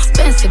 These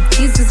expensive,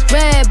 these is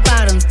red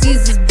bottoms,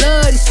 these is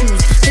bloody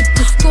shoes. Hit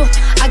the school,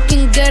 I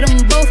can get them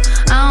both,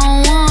 I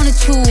don't wanna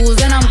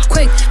choose. And I'm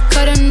quick,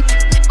 cutting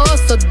off,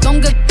 so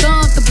don't get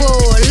comfortable.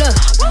 Look,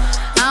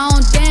 I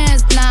don't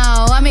dance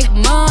now, I make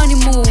money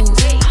move.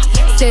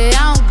 Say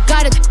I don't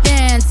gotta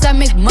dance, I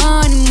make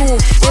money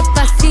move. If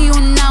I see you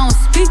now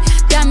speak,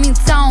 that means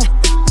I don't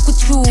f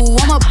with you.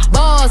 I'm a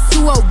boss,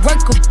 you a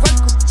worker,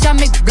 I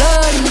make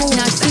bloody move.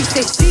 Now she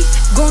say she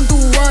gon' do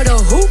what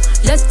or who?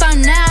 Let's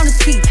find out and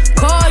see.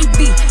 Cardi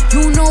B,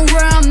 you know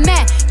where I'm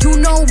at, you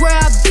know where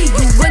I be.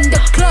 You in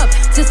the club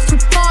just to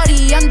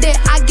party, I'm there,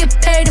 I get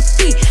paid a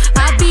fee.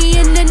 I be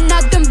in and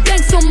out them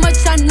banks so much,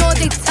 I know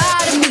they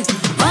tired of me.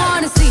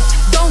 Honestly,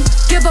 don't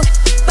give a f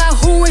about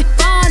who ain't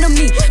fond of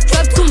me.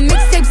 Drop 2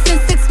 mixtapes in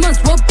 6 months,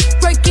 we're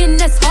breaking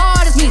as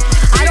hard as me.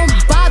 I don't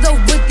bother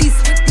with these,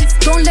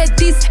 don't let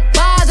these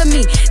bother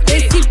me.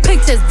 They see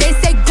pictures, they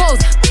say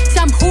goals,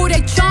 I'm who they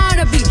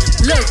tryna be.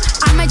 Look,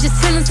 I might just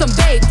chill in some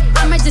babe,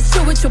 I might just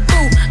chill with your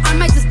boo, I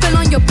might just spill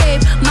on your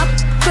babe. My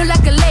feel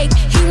like a lake,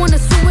 he wanna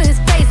swim with his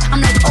face. I'm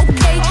like,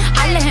 okay,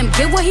 I let him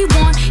get what he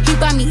want. He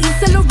buy me East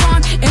Saint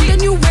Laurent and the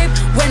new whip.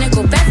 When it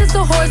go fast as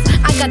a horse,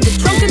 I got the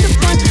trunk in the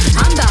front.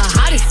 I'm the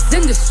hottest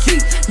in the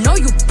street, know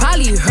you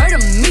probably heard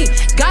of me.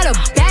 Got a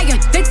bag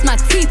and fix my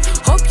teeth,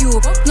 hope you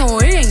know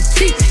it ain't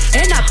cheap.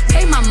 And I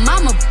pay my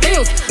mama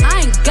bills,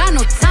 I ain't got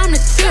no time to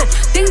chill.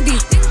 Think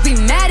these be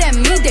mad at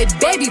me, they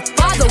baby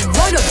father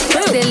what a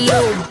bill. They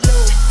low,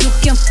 you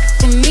can f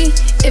with me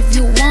if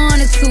you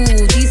wanted to.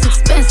 These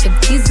expensive,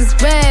 these is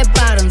red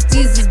bottoms,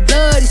 these is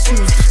bloody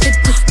shoes. Hit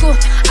the school,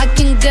 I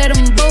can get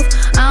them both,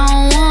 I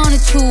don't wanna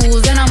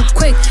choose. And I'm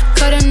quick,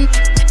 cutting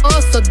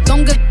off, so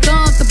don't get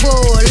comfortable.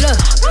 Look,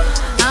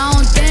 I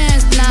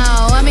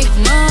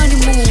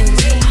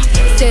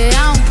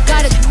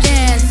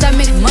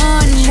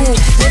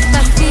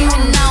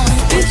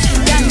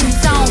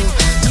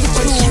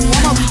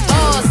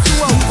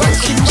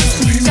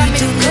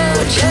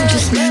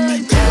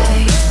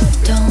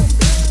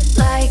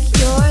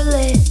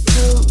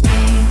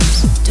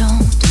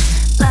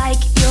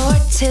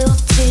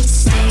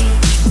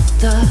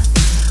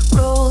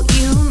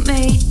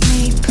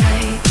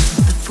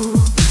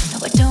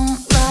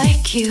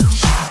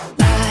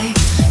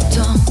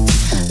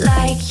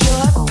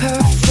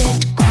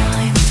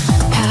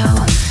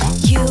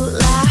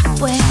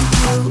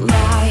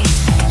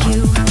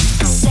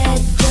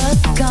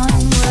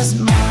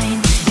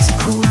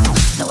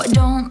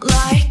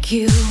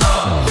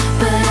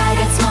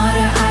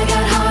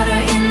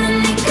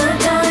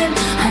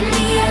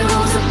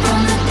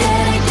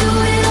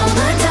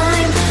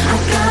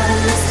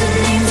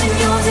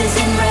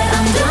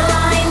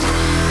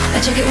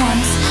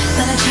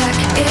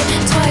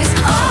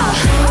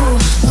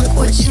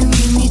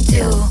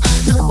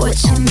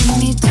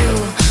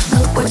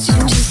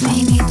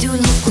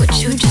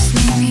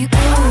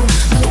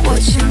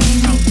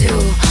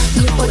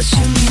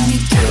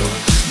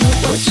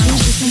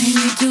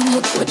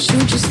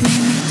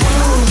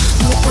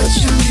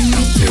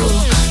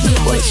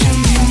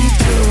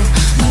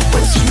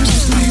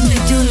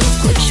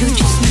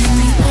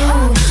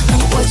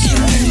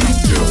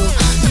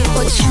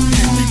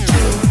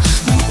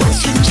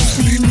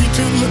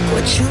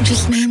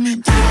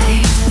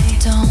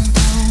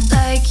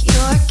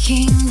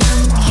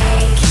kingdom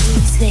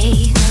keys,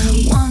 they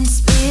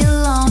once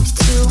belonged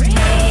to me.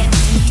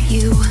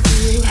 You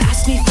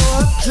asked me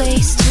for a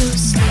place to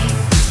sleep,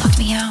 locked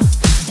me out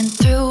and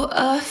threw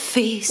a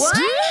feast. What?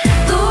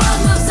 The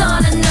world moves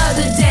on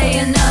another day,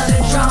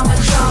 another drama.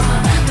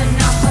 But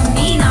not for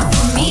me, not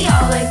for me.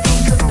 All I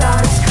think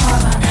about is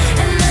karma.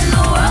 And then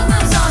the world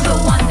moves on, but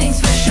one thing's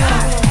for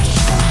sure.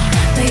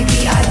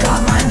 Maybe I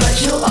got mine, but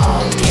you'll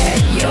all get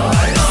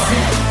yours.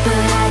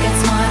 But I got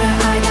smarter,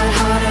 I got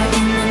harder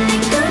in the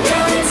nick of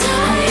time.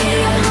 I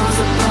got rules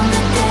upon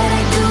the dead,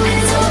 I do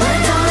it all the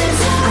time.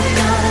 I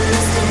got a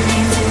list of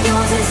names and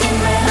yours is in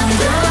red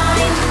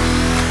underlined.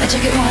 I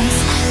check it once,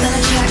 then I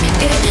check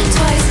it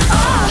twice.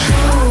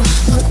 Oh,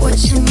 look what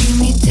you made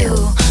me do.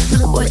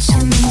 Look what you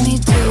made me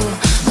do.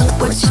 Look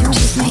what you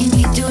just made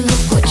me do.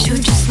 Look what you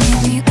just made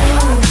me do.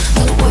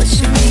 Look what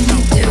you made me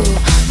do.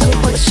 Look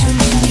what you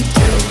made me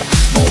do.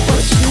 Look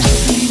what you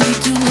just made me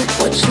do. Look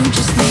what you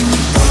just made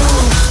me do.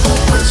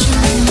 Look what you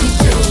made me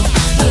do.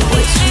 Look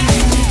what you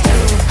made me do.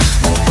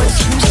 Look what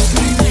you just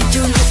made me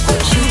do. Look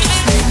what you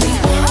just made me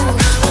do.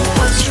 Look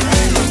what you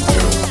made me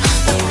do.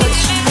 Look what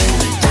you made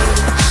me do.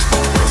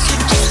 Look what you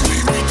just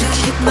made me do.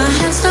 Keep my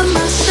hands to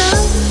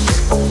myself.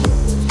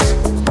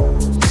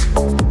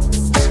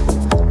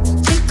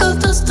 Take all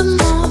dust them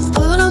off,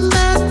 put them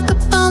back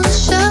up on the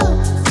shelf.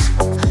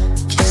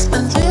 Kiss my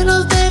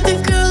little baby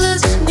girl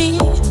as in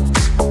need.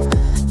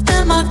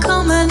 Am I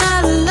coming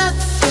out of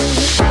left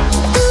field?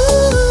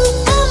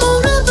 Ooh, I'm a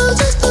rebel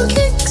just for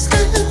kicks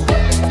now.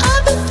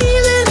 I've been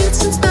feeling it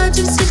since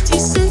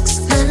 1966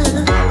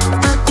 now.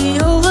 Might be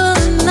over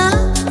now,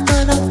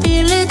 but I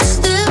feel it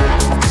still.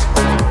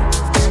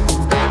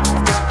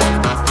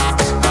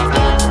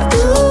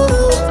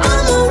 Ooh,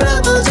 I'm a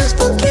rebel just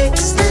for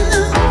kicks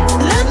now.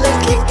 Let me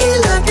kick it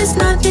like it's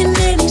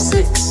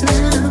 1986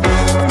 now.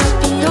 Might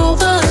be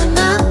over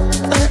now,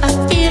 but I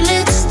feel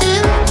it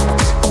still.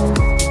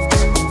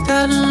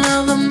 Got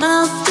another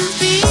mouth to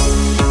feed.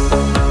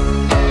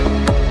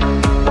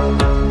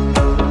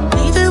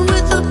 Leave it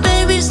with the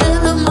babies that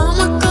the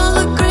mama call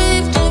a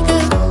grave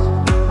digger.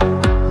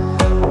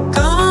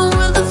 Gone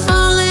with the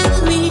falling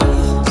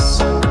leaves.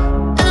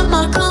 Am I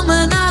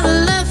coming out of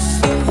left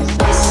field?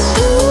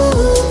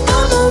 Ooh,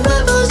 I'm a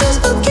rebel just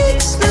for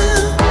kicks now.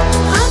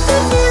 I've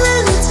been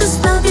feeling it since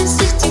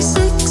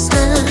 1966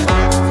 now.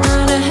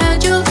 Might have had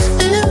your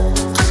fill,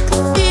 I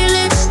can feel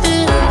it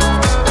still.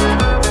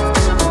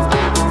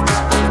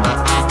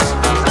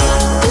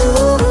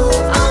 Ooh,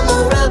 I'm a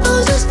rebel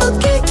just for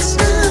kicks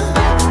now.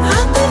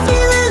 I've been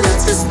feeling it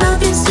since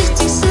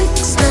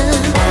 1966 now.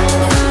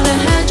 Might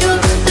have had your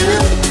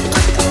fill,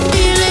 I can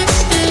feel it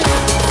still.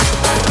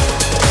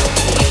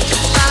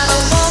 I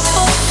don't want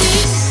for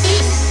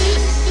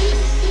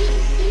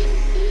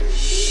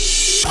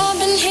I've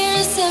been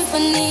hearing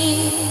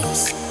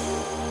symphonies.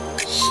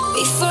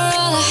 Before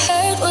all I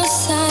heard was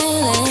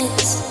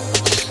silence.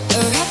 A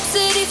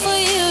rhapsody for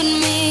you and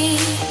me.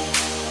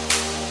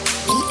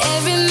 And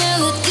every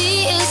melody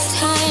is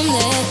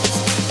timeless.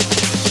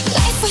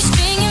 Life was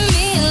stringing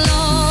me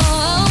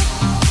along.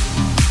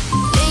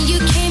 Then you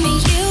came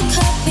and you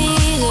cut me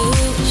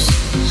loose.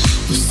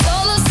 Was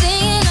solo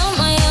singing on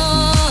my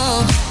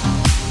own.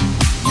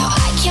 Now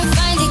I can't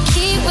find a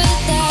key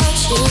without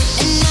you.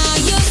 And now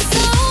your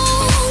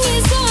song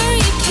is on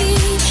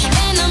repeat.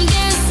 And I'm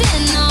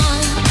dancing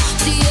on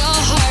to your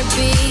heartbeat.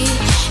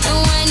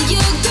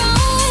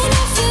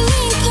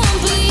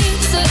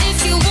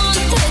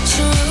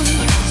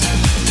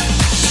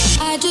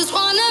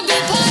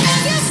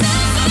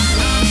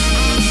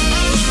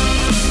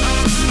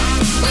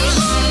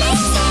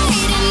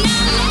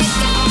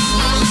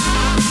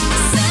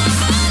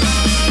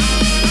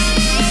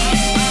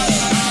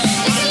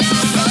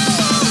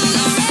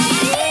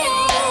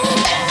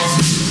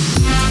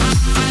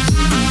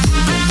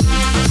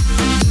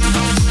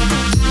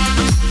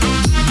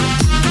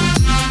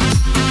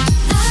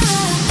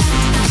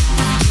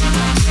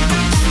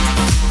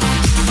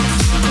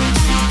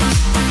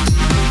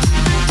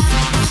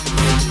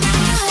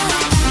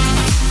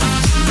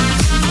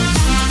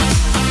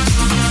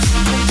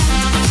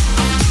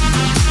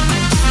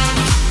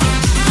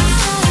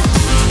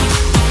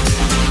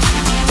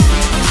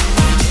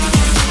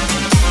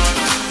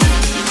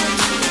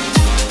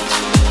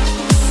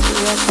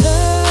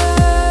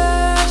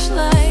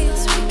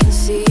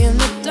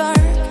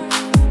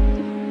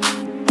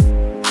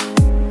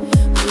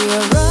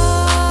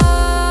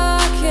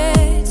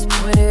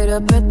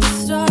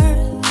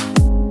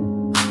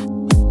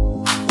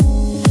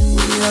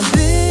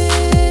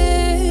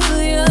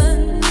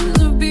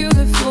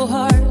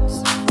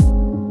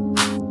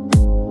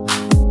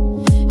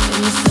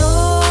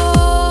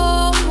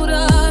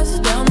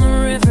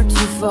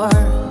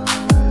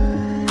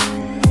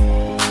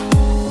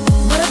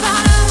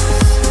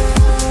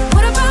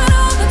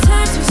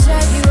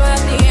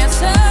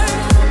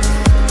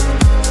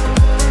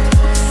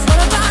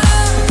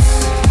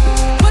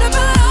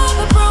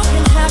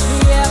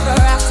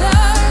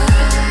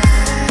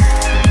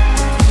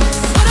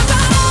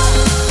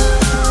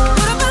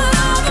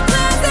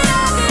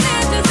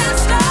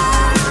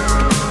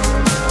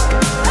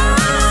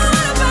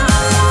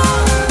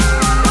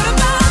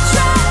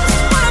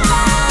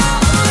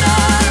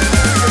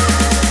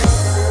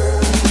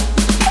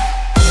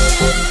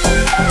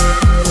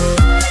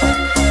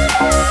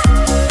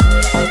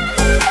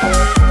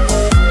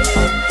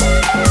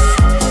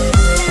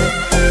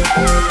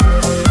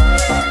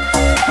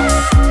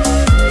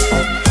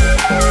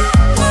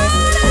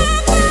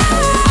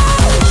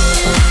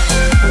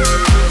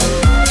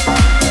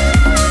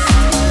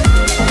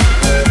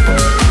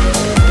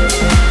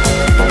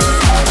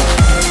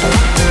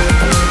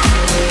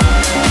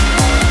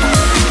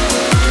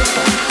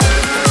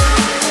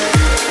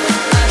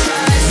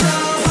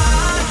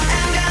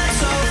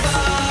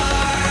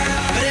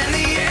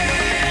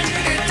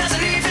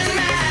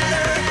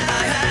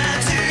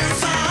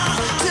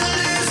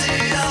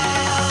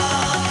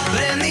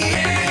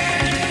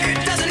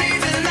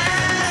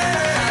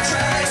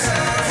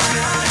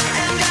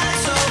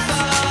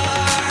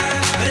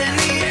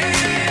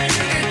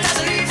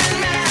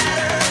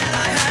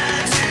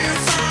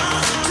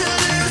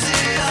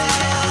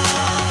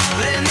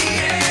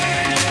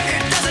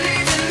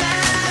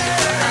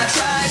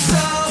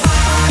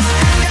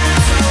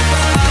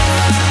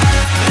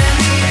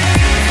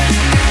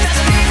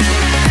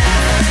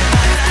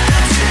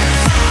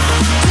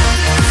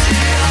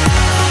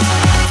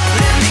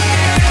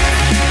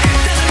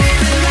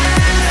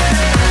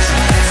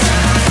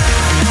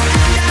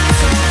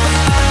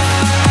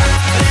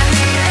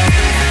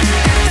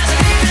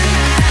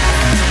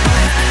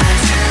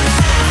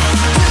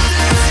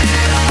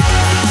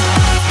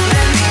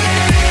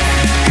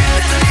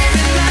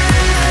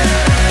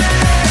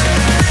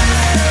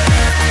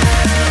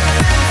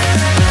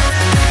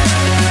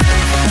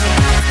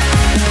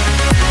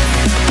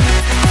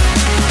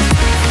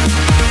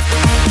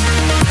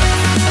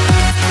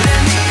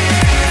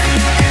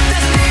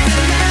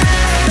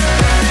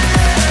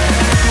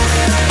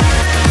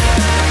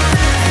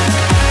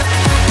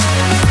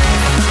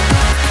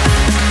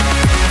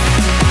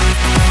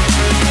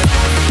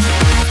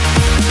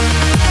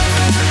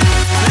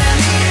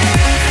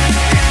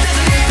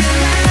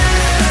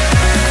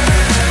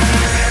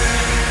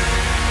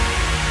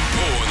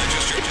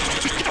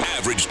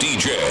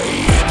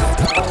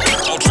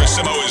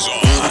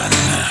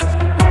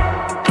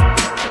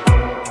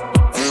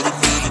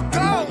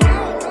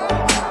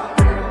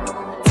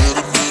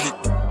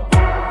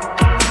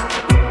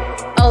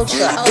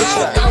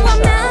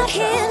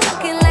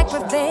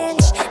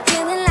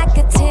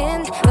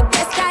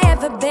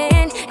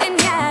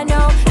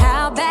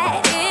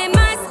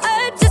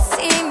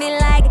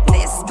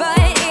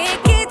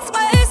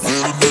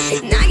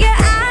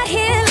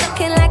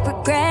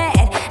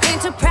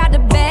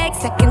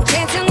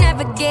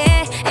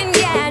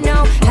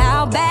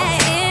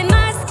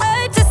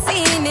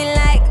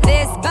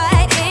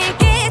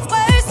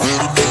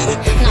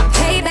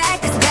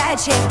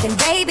 shaking,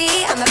 baby.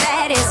 I'm the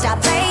baddest.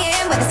 Stop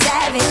playing with a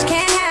savage.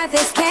 Can't have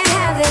this, can't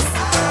have this.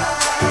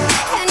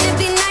 And it'd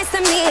be nice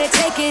of me to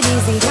take it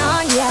easy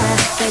on ya,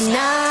 but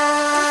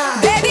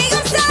nah. Baby,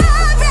 I'm sorry.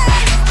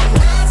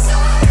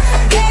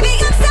 Baby,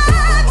 I'm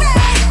sorry.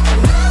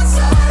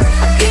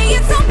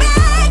 Being so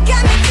bad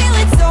got me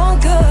feeling so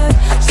good.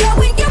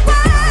 Showing you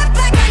up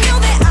like I know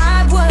that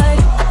I would.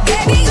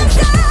 Baby, I'm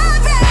sorry.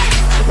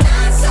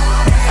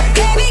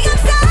 Baby, I'm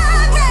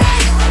sorry.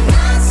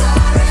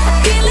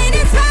 Feeling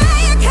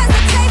inspired 'cause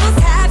the tables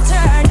have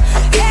turned.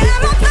 Yeah,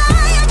 I'm on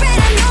fire and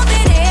I know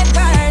that it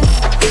burns.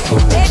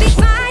 Baby,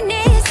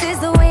 fineness is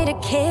the way to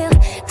kill.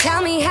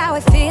 Tell me how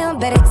I feel,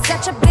 but it's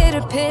such a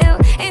bitter pill.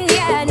 And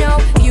yeah, I know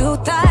you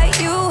thought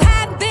you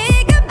had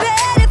bigger,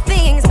 better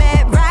things,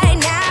 but right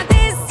now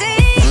this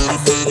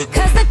is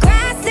 'cause the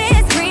grass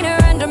is greener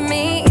under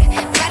me.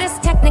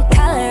 Brightest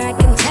technicolor, I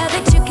can tell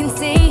that you can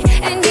see.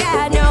 And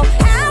yeah, I know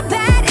how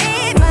bad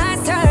it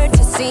must hurt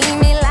to see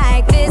me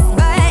like this,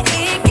 but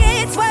it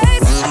gets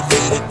worse.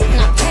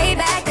 Not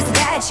payback is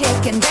bad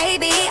chicken,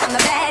 baby. I'm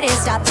the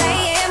baddest. Stop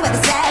playing with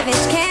a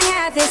savage. Can't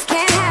have this,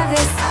 can't have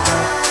this.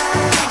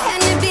 And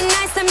it'd be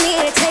nice of me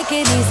to take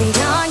it easy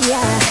on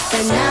ya,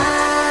 but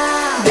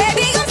nah.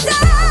 Baby, I'm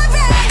sorry.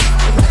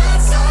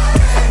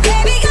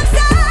 Baby, I'm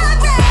sorry.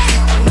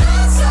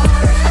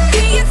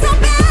 Being so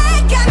bad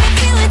got me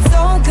feeling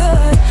so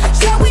good.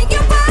 Showing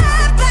you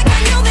up like I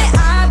know that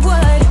I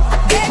would.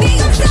 Baby,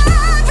 I'm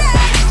sorry.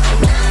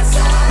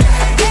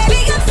 Baby,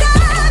 I'm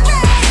sorry.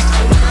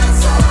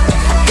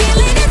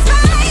 Feeling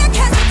inspired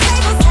 'cause the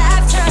tables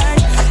have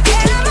turned.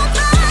 Yeah, I'm on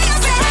fire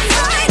and I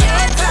know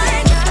it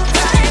burn.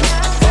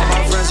 All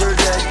my friends are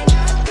dead.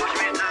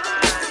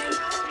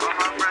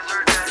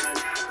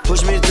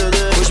 Push me to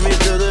the, push me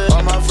to the.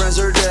 All my friends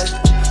are dead.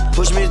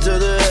 Push me to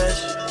the edge.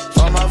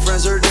 All my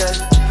friends are dead.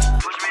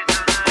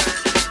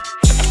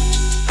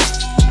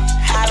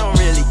 I don't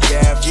really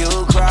care if you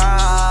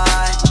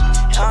cry.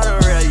 I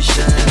don't really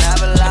shouldn't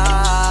have a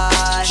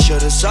lie.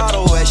 Should've saw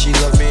the way she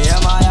looked me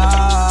in my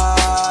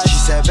eyes. She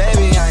said,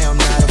 baby, I am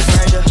not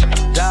afraid to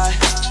die.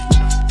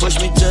 Push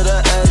me to the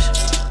edge.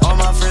 All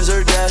my friends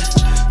are dead.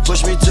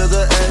 Push me to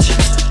the edge.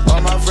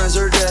 All my friends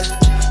are dead.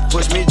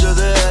 Push me to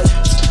the edge.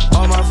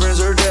 All my friends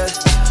are dead.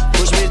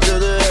 Push me to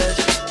the edge.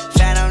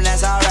 Phantom,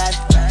 that's alright.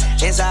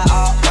 Inside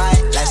all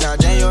white. Like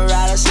something you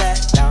rather set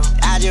down.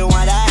 I just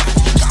want that.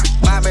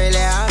 My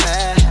brilliant, I'm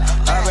mad.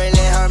 Her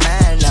brilliant, her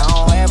man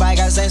now. Everybody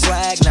got the same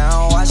swag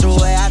now. Watch the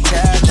way I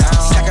tear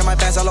down. Stacking my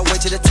pants all the way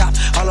to the top.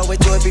 All the way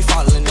to it be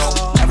falling on.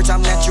 Every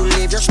time that you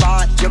leave your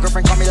spot, your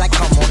girlfriend call me like,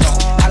 come on, no.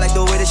 I like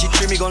the way that she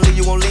treat me. Gon' leave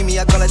you, won't leave me.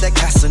 I call it that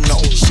Casino.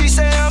 She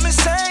say I'm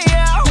insane,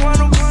 yeah. I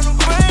wanna run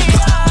away,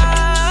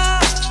 yeah.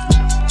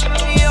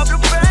 Me up the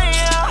brain,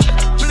 yeah.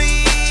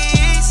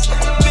 Please,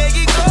 make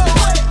it go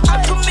away.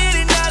 I'm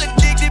committed, not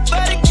addicted,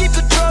 but it keep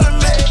controlling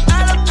me.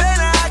 Out of pain,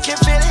 I can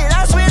feel it.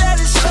 I swear that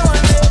it's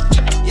slowing me.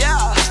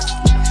 Yeah,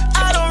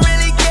 I don't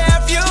really care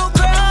if you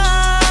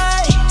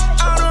cry.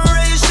 I don't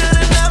really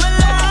should've never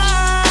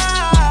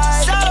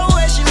lied. Saw the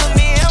way she looked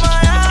me in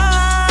my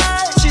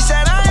eyes. She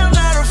said I am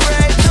not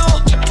afraid to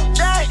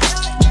die.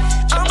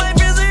 All my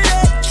friends are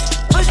dead.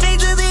 Push me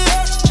to the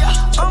edge.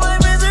 All my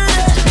friends are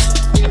dead.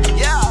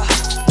 Yeah,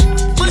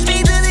 push me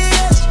to the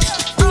edge.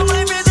 All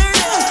my friends are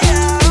dead.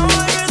 Yeah, all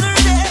my friends are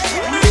dead.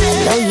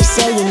 I know you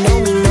say you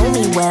know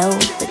me well,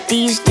 but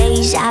these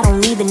days I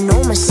don't even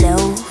know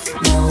myself.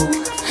 No,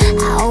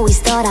 I always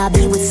thought I'd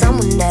be with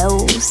someone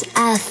else.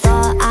 I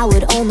thought I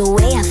would own the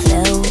way I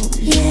felt.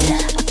 Yeah,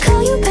 I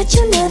call you but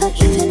you never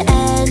even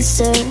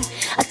answer.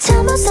 I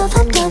tell myself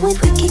I'm done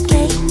with wicked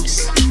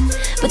games,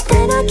 but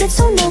then I get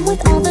so numb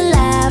with all the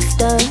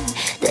laughter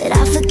that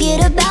I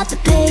forget about the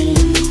pain.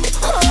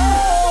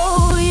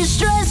 Oh, you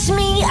stress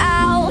me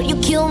out, you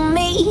kill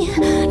me,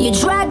 you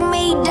drag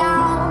me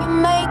down, you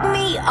make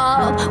me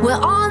up.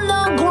 We're on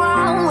the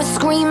ground, we're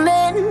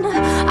screaming.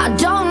 I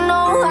don't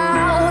know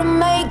how to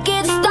make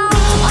it stop.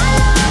 I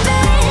love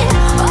it,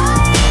 I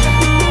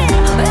hate it,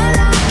 and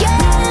I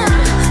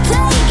can't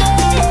take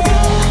it,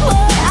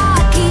 but I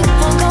keep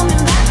on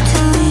coming back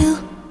to you.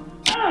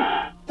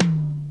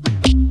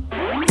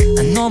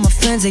 I know my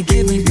friends, they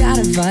give me bad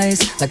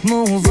advice, like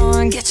move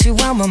on, get you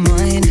out my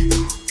mind.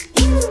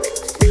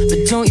 But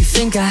don't you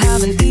think I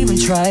haven't even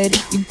tried?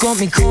 You got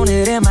me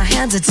cornered and my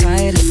hands are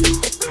tied.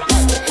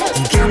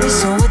 You got me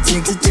so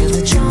addicted to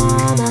the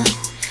drama.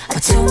 I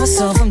tell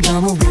myself I'm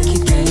done with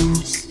wicked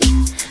games,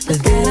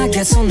 but then I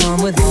get so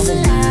numb with all the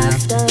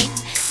laughter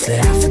that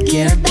I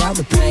forget about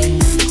the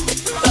pain.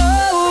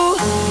 Oh,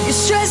 you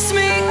stress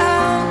me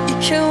out, you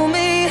kill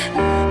me,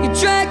 you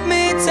drag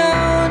me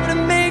down to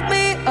make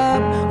me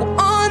up. We're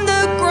on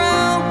the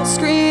ground, we're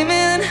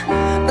screaming.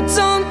 I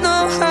don't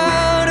know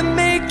how to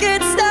make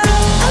it stop.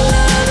 I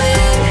love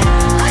it,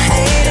 I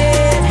hate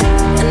it,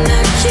 and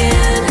I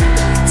can't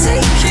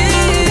take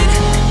it,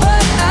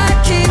 but I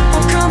keep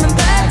on coming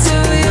back to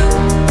you.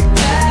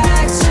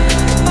 Back to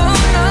you. Oh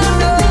no,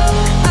 no,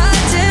 I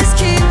just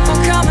keep on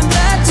coming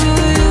back to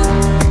you.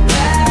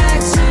 Back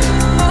to you.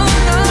 Oh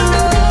no,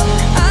 no,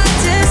 I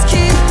just keep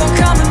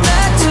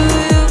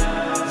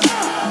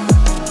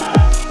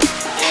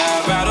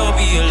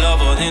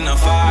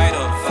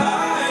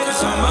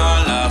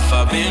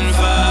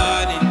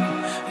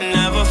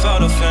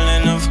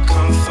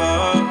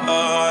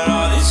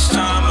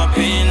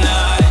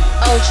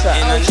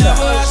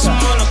never had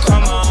someone to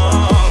come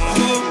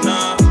home.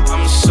 Nah,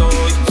 I'm so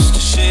used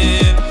to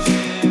shit.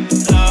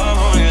 Love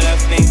only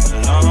left me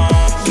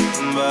alone,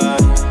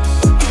 but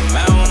I'm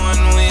at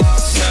one with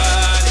the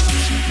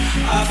silence.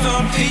 I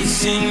found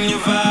peace in your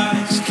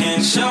vibes.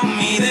 Can't show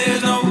me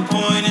there's no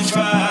point in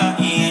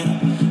trying.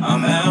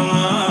 I'm at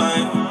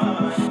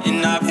one,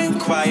 and I've been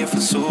quiet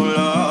for so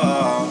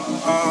long.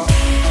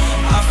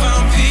 I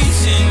found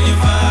peace in your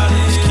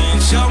vibes.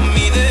 Can't show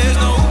me there's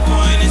no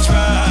point in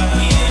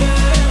trying.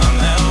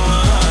 I'm at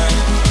one,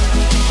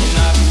 and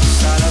I've been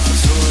silent for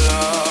so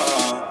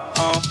long.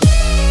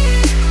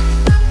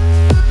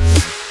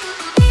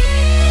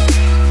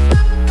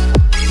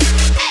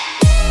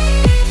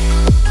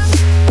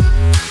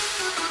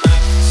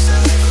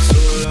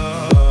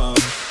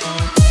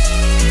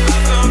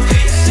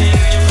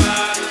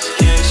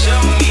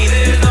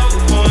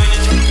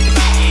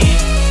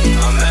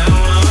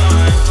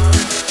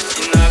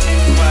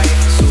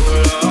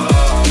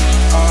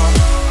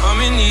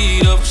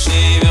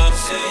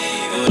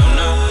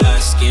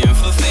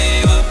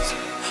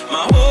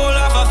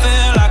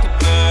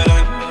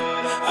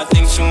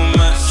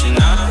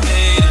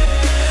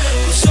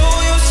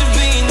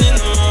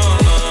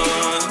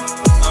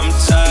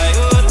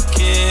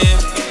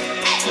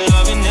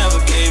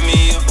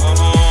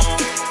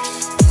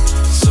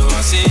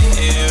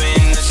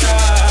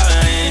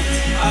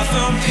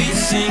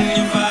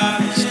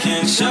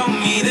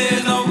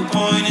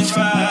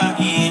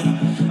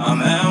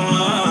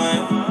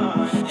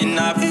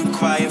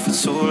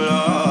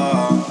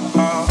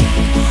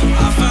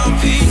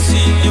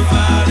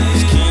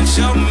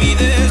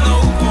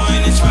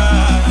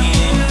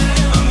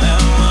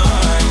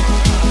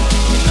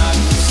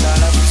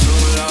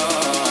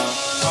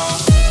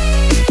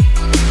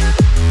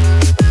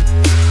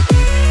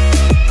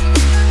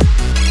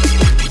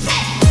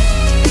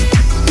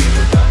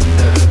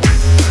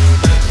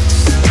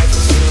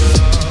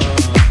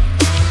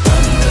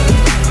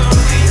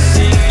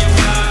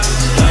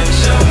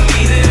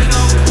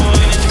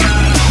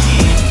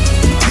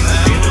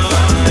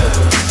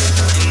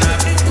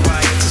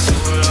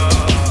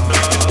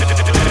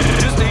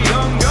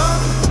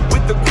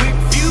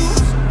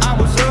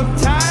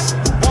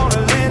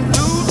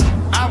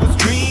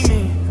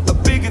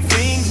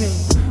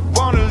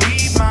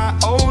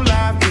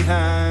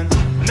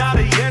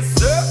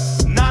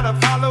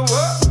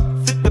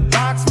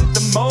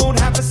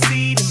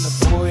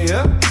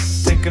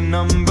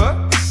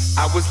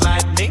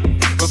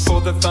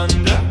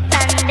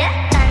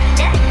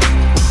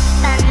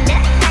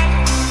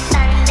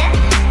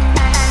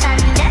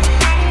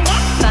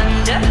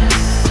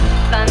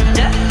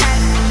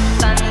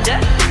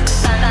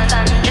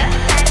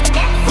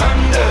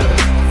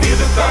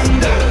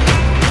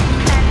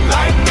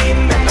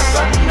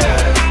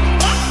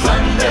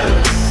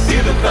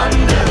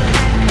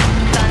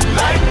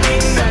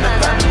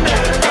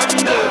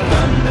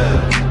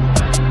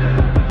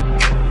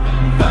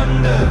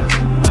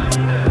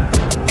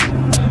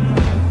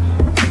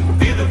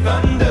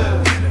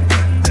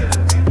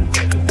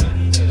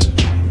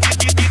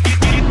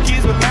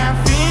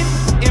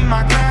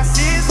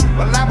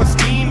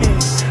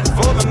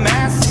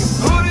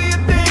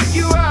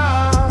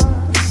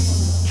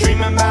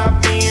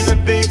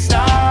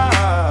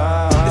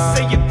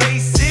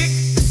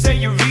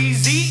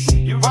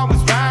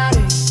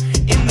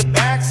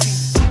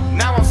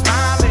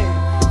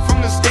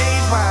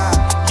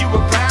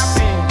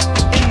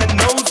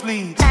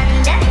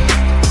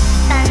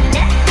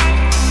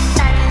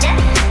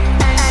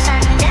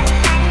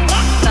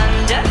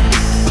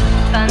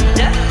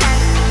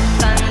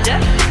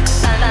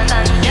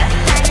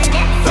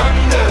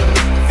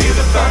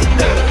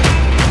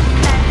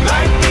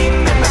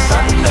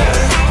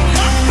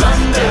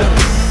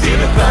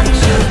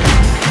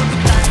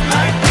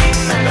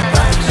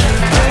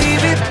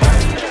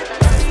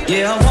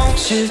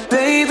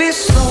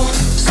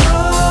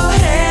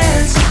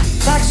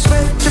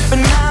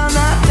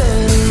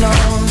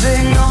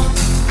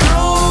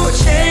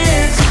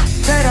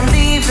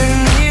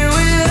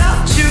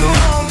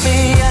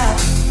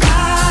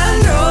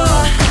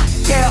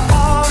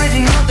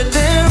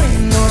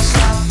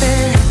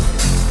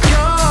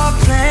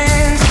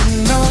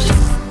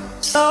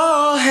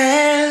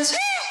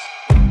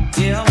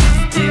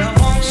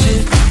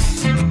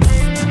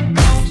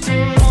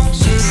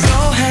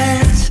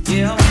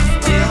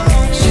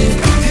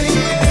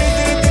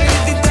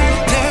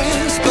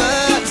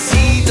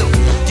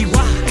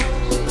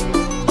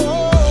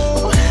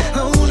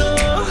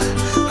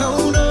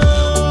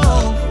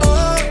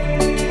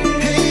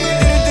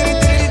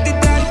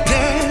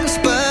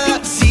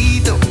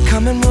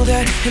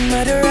 in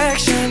my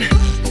direction.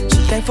 So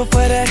thankful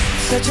for that,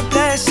 such a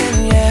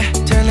blessing, yeah.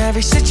 Turn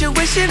every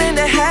situation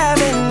into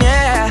heaven,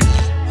 yeah.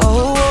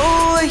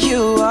 Oh,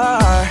 you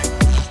are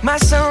my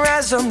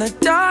sunrise on the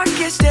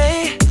darkest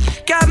day.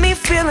 Got me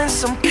feeling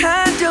some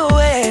kind of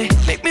way.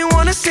 Make me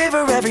wanna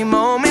savor every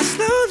moment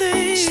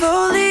slowly,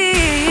 slowly.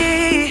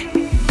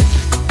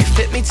 You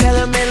fit me,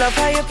 telling me love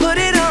how you put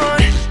it on.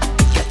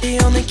 Got the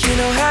only key,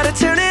 know how to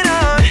turn it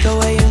on. The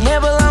way you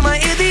nibble on my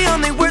ear,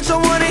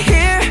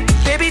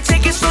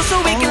 so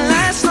we can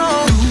last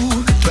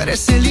long. Tú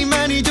eres el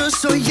imán y yo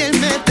soy el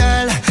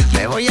metal.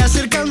 Me voy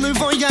acercando y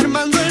voy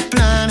armando el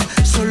plan.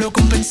 Solo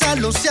con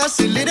pensarlo se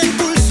acelera el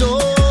pulso.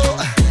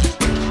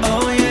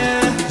 Oh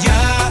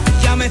yeah,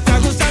 ya me está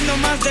gustando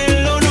más de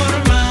lo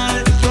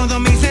normal. Todos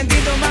mis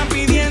sentidos van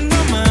pidiendo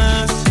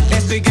más.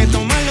 Esto hay que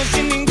tomarlo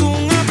sin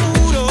ningún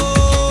apuro.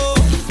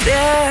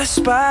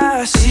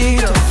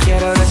 Despacito,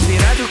 quiero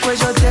respirar tu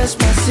cuello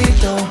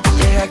despacito.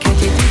 Deja que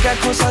te diga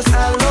cosas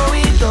al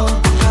oído,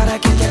 para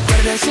que te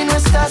acuerdes si no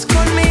estás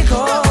conmigo.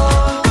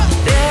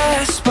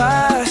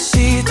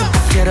 Despacito,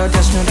 quiero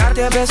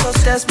desnudarte a besos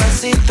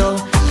despacito.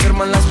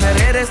 Firmo en las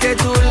paredes de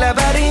tu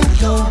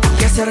laberinto,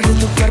 que hacer de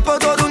tu cuerpo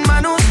todo un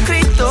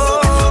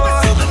manuscrito.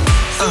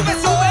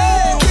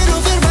 Quiero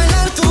ver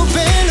bailar tu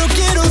pelo,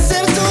 quiero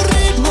ser tu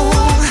ritmo.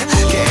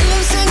 Que le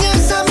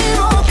enseñes a mi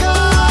boca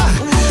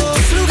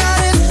tus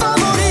lugares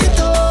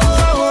favoritos.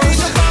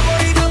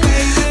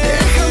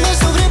 Déjame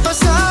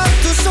sobrepasar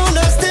tus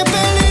zonas de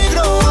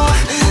peligro,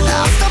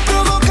 hasta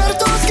provocar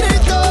tus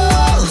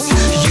gritos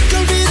y que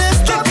olvides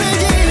tu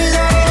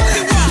apellido.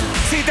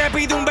 Si te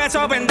pido un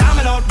beso, ven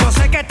dámelo. Yo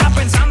sé que estás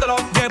pensándolo,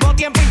 llevo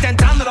tiempo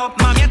intentándolo.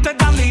 Mami, estoy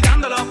dando y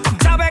dándolo.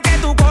 Sabes que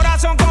tu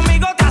corazón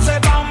conmigo te hace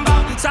bam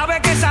bam.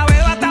 Sabes que esa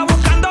beba está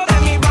buscando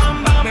de mi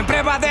bam bam. Me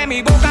pruebas de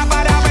mi boca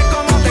para ver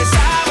cómo te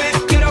sabe.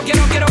 Quiero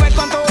ver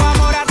cuánto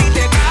amor a ti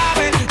te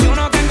cabe. Yo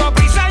no tengo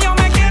prisa, yo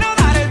me quiero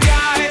dar el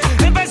viaje.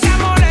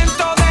 Empezamos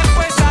lento,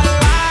 después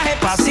salvaje.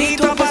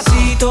 Pasito a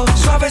pasito,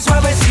 suave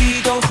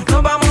suavecito,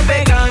 nos vamos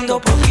pegando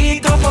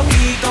poquito a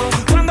poquito.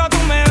 Cuando tú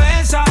me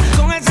besas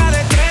con esa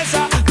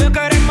destreza, veo que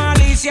eres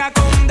malicia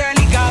con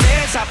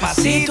delicadeza.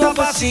 Pasito a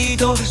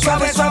pasito,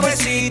 suave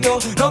suavecito,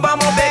 nos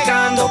vamos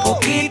pegando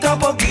poquito a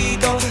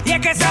poquito. Y es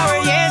que esa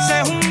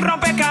belleza es un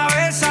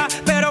rompecabezas,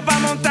 pero para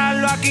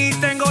montarlo aquí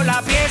tengo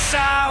la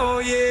pieza,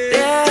 oye.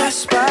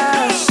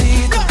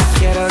 Despacito,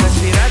 quiero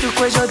respirar tu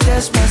cuello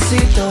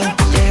despacito.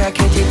 Deja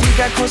que te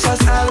diga cosas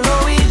al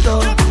oído,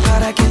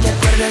 para que te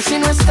acuerdes si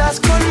no estás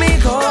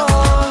conmigo.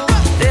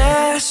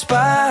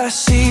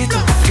 Despacito,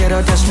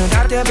 quiero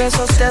desnudarte a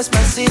besos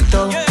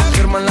despacito.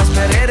 Firmo en las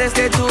paredes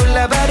de tu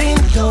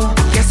laberinto,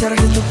 que hacer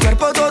de tu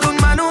cuerpo todo un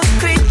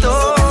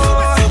manuscrito.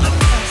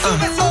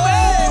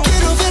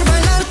 Quiero ver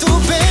bailar tu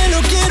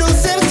pelo, quiero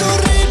ser tu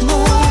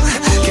ritmo.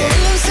 Que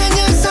le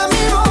enseñes a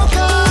mi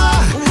boca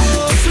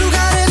tus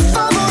lugares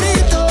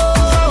favoritos.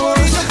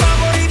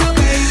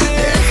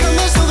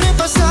 Déjame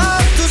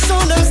sobrepasar tus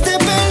zonas de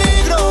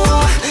peligro,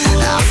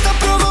 hasta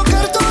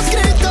provocar tus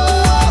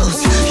gritos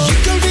y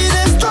que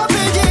olvides tu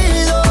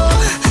apellido.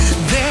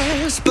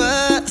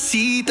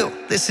 Despacito,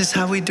 this is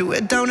how we do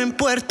it down in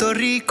Puerto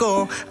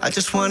Rico. I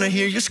just wanna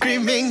hear you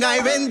screaming, ay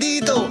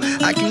bendito.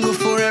 I can go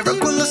forever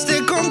cuando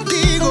esté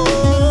contigo.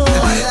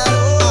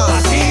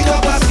 Pasito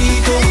a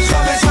pasito,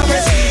 suave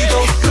suavecito,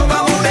 nos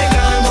vamos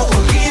pegando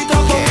poquito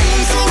a poquito. Que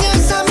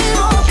enseñes a mi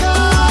boca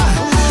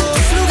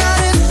tus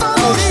lugares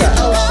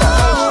favoritos.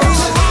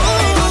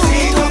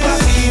 Pasito a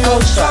pasito,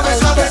 suave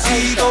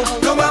suavecito,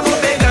 nos vamos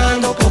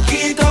pegando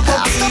poquito a poquito.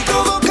 Hasta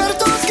provocar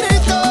tus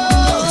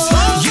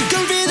gritos y que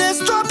olvides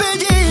tu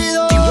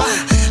apellido.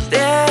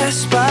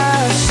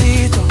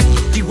 Despacito,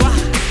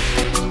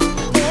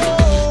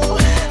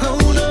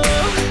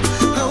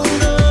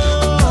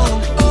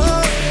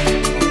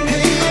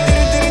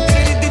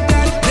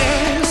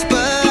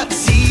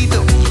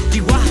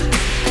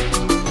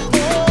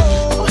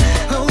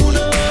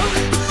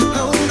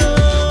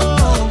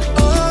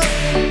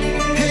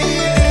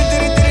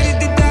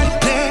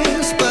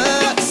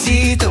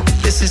 Despacito,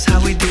 this is how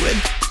we do it.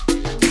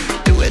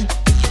 Do it,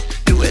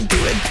 do it, do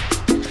it.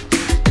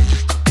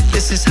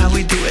 This is how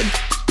we do it.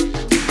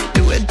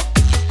 Do it,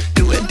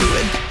 do it, do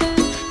it.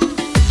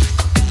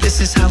 This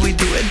is how we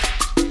do it.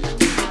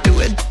 Do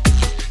it,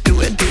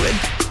 do it, do it.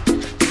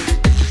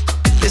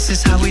 This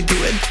is how we do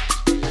it.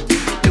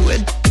 Do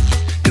it,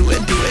 do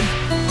it, do it.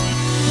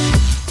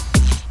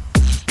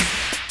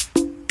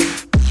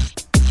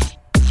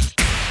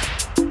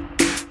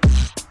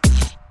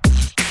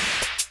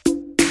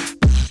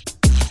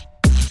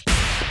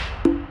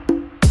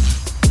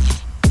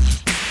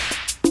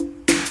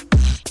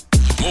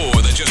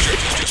 More than just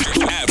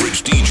your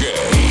average DJ.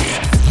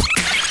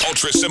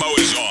 Ultra Simmo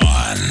is on.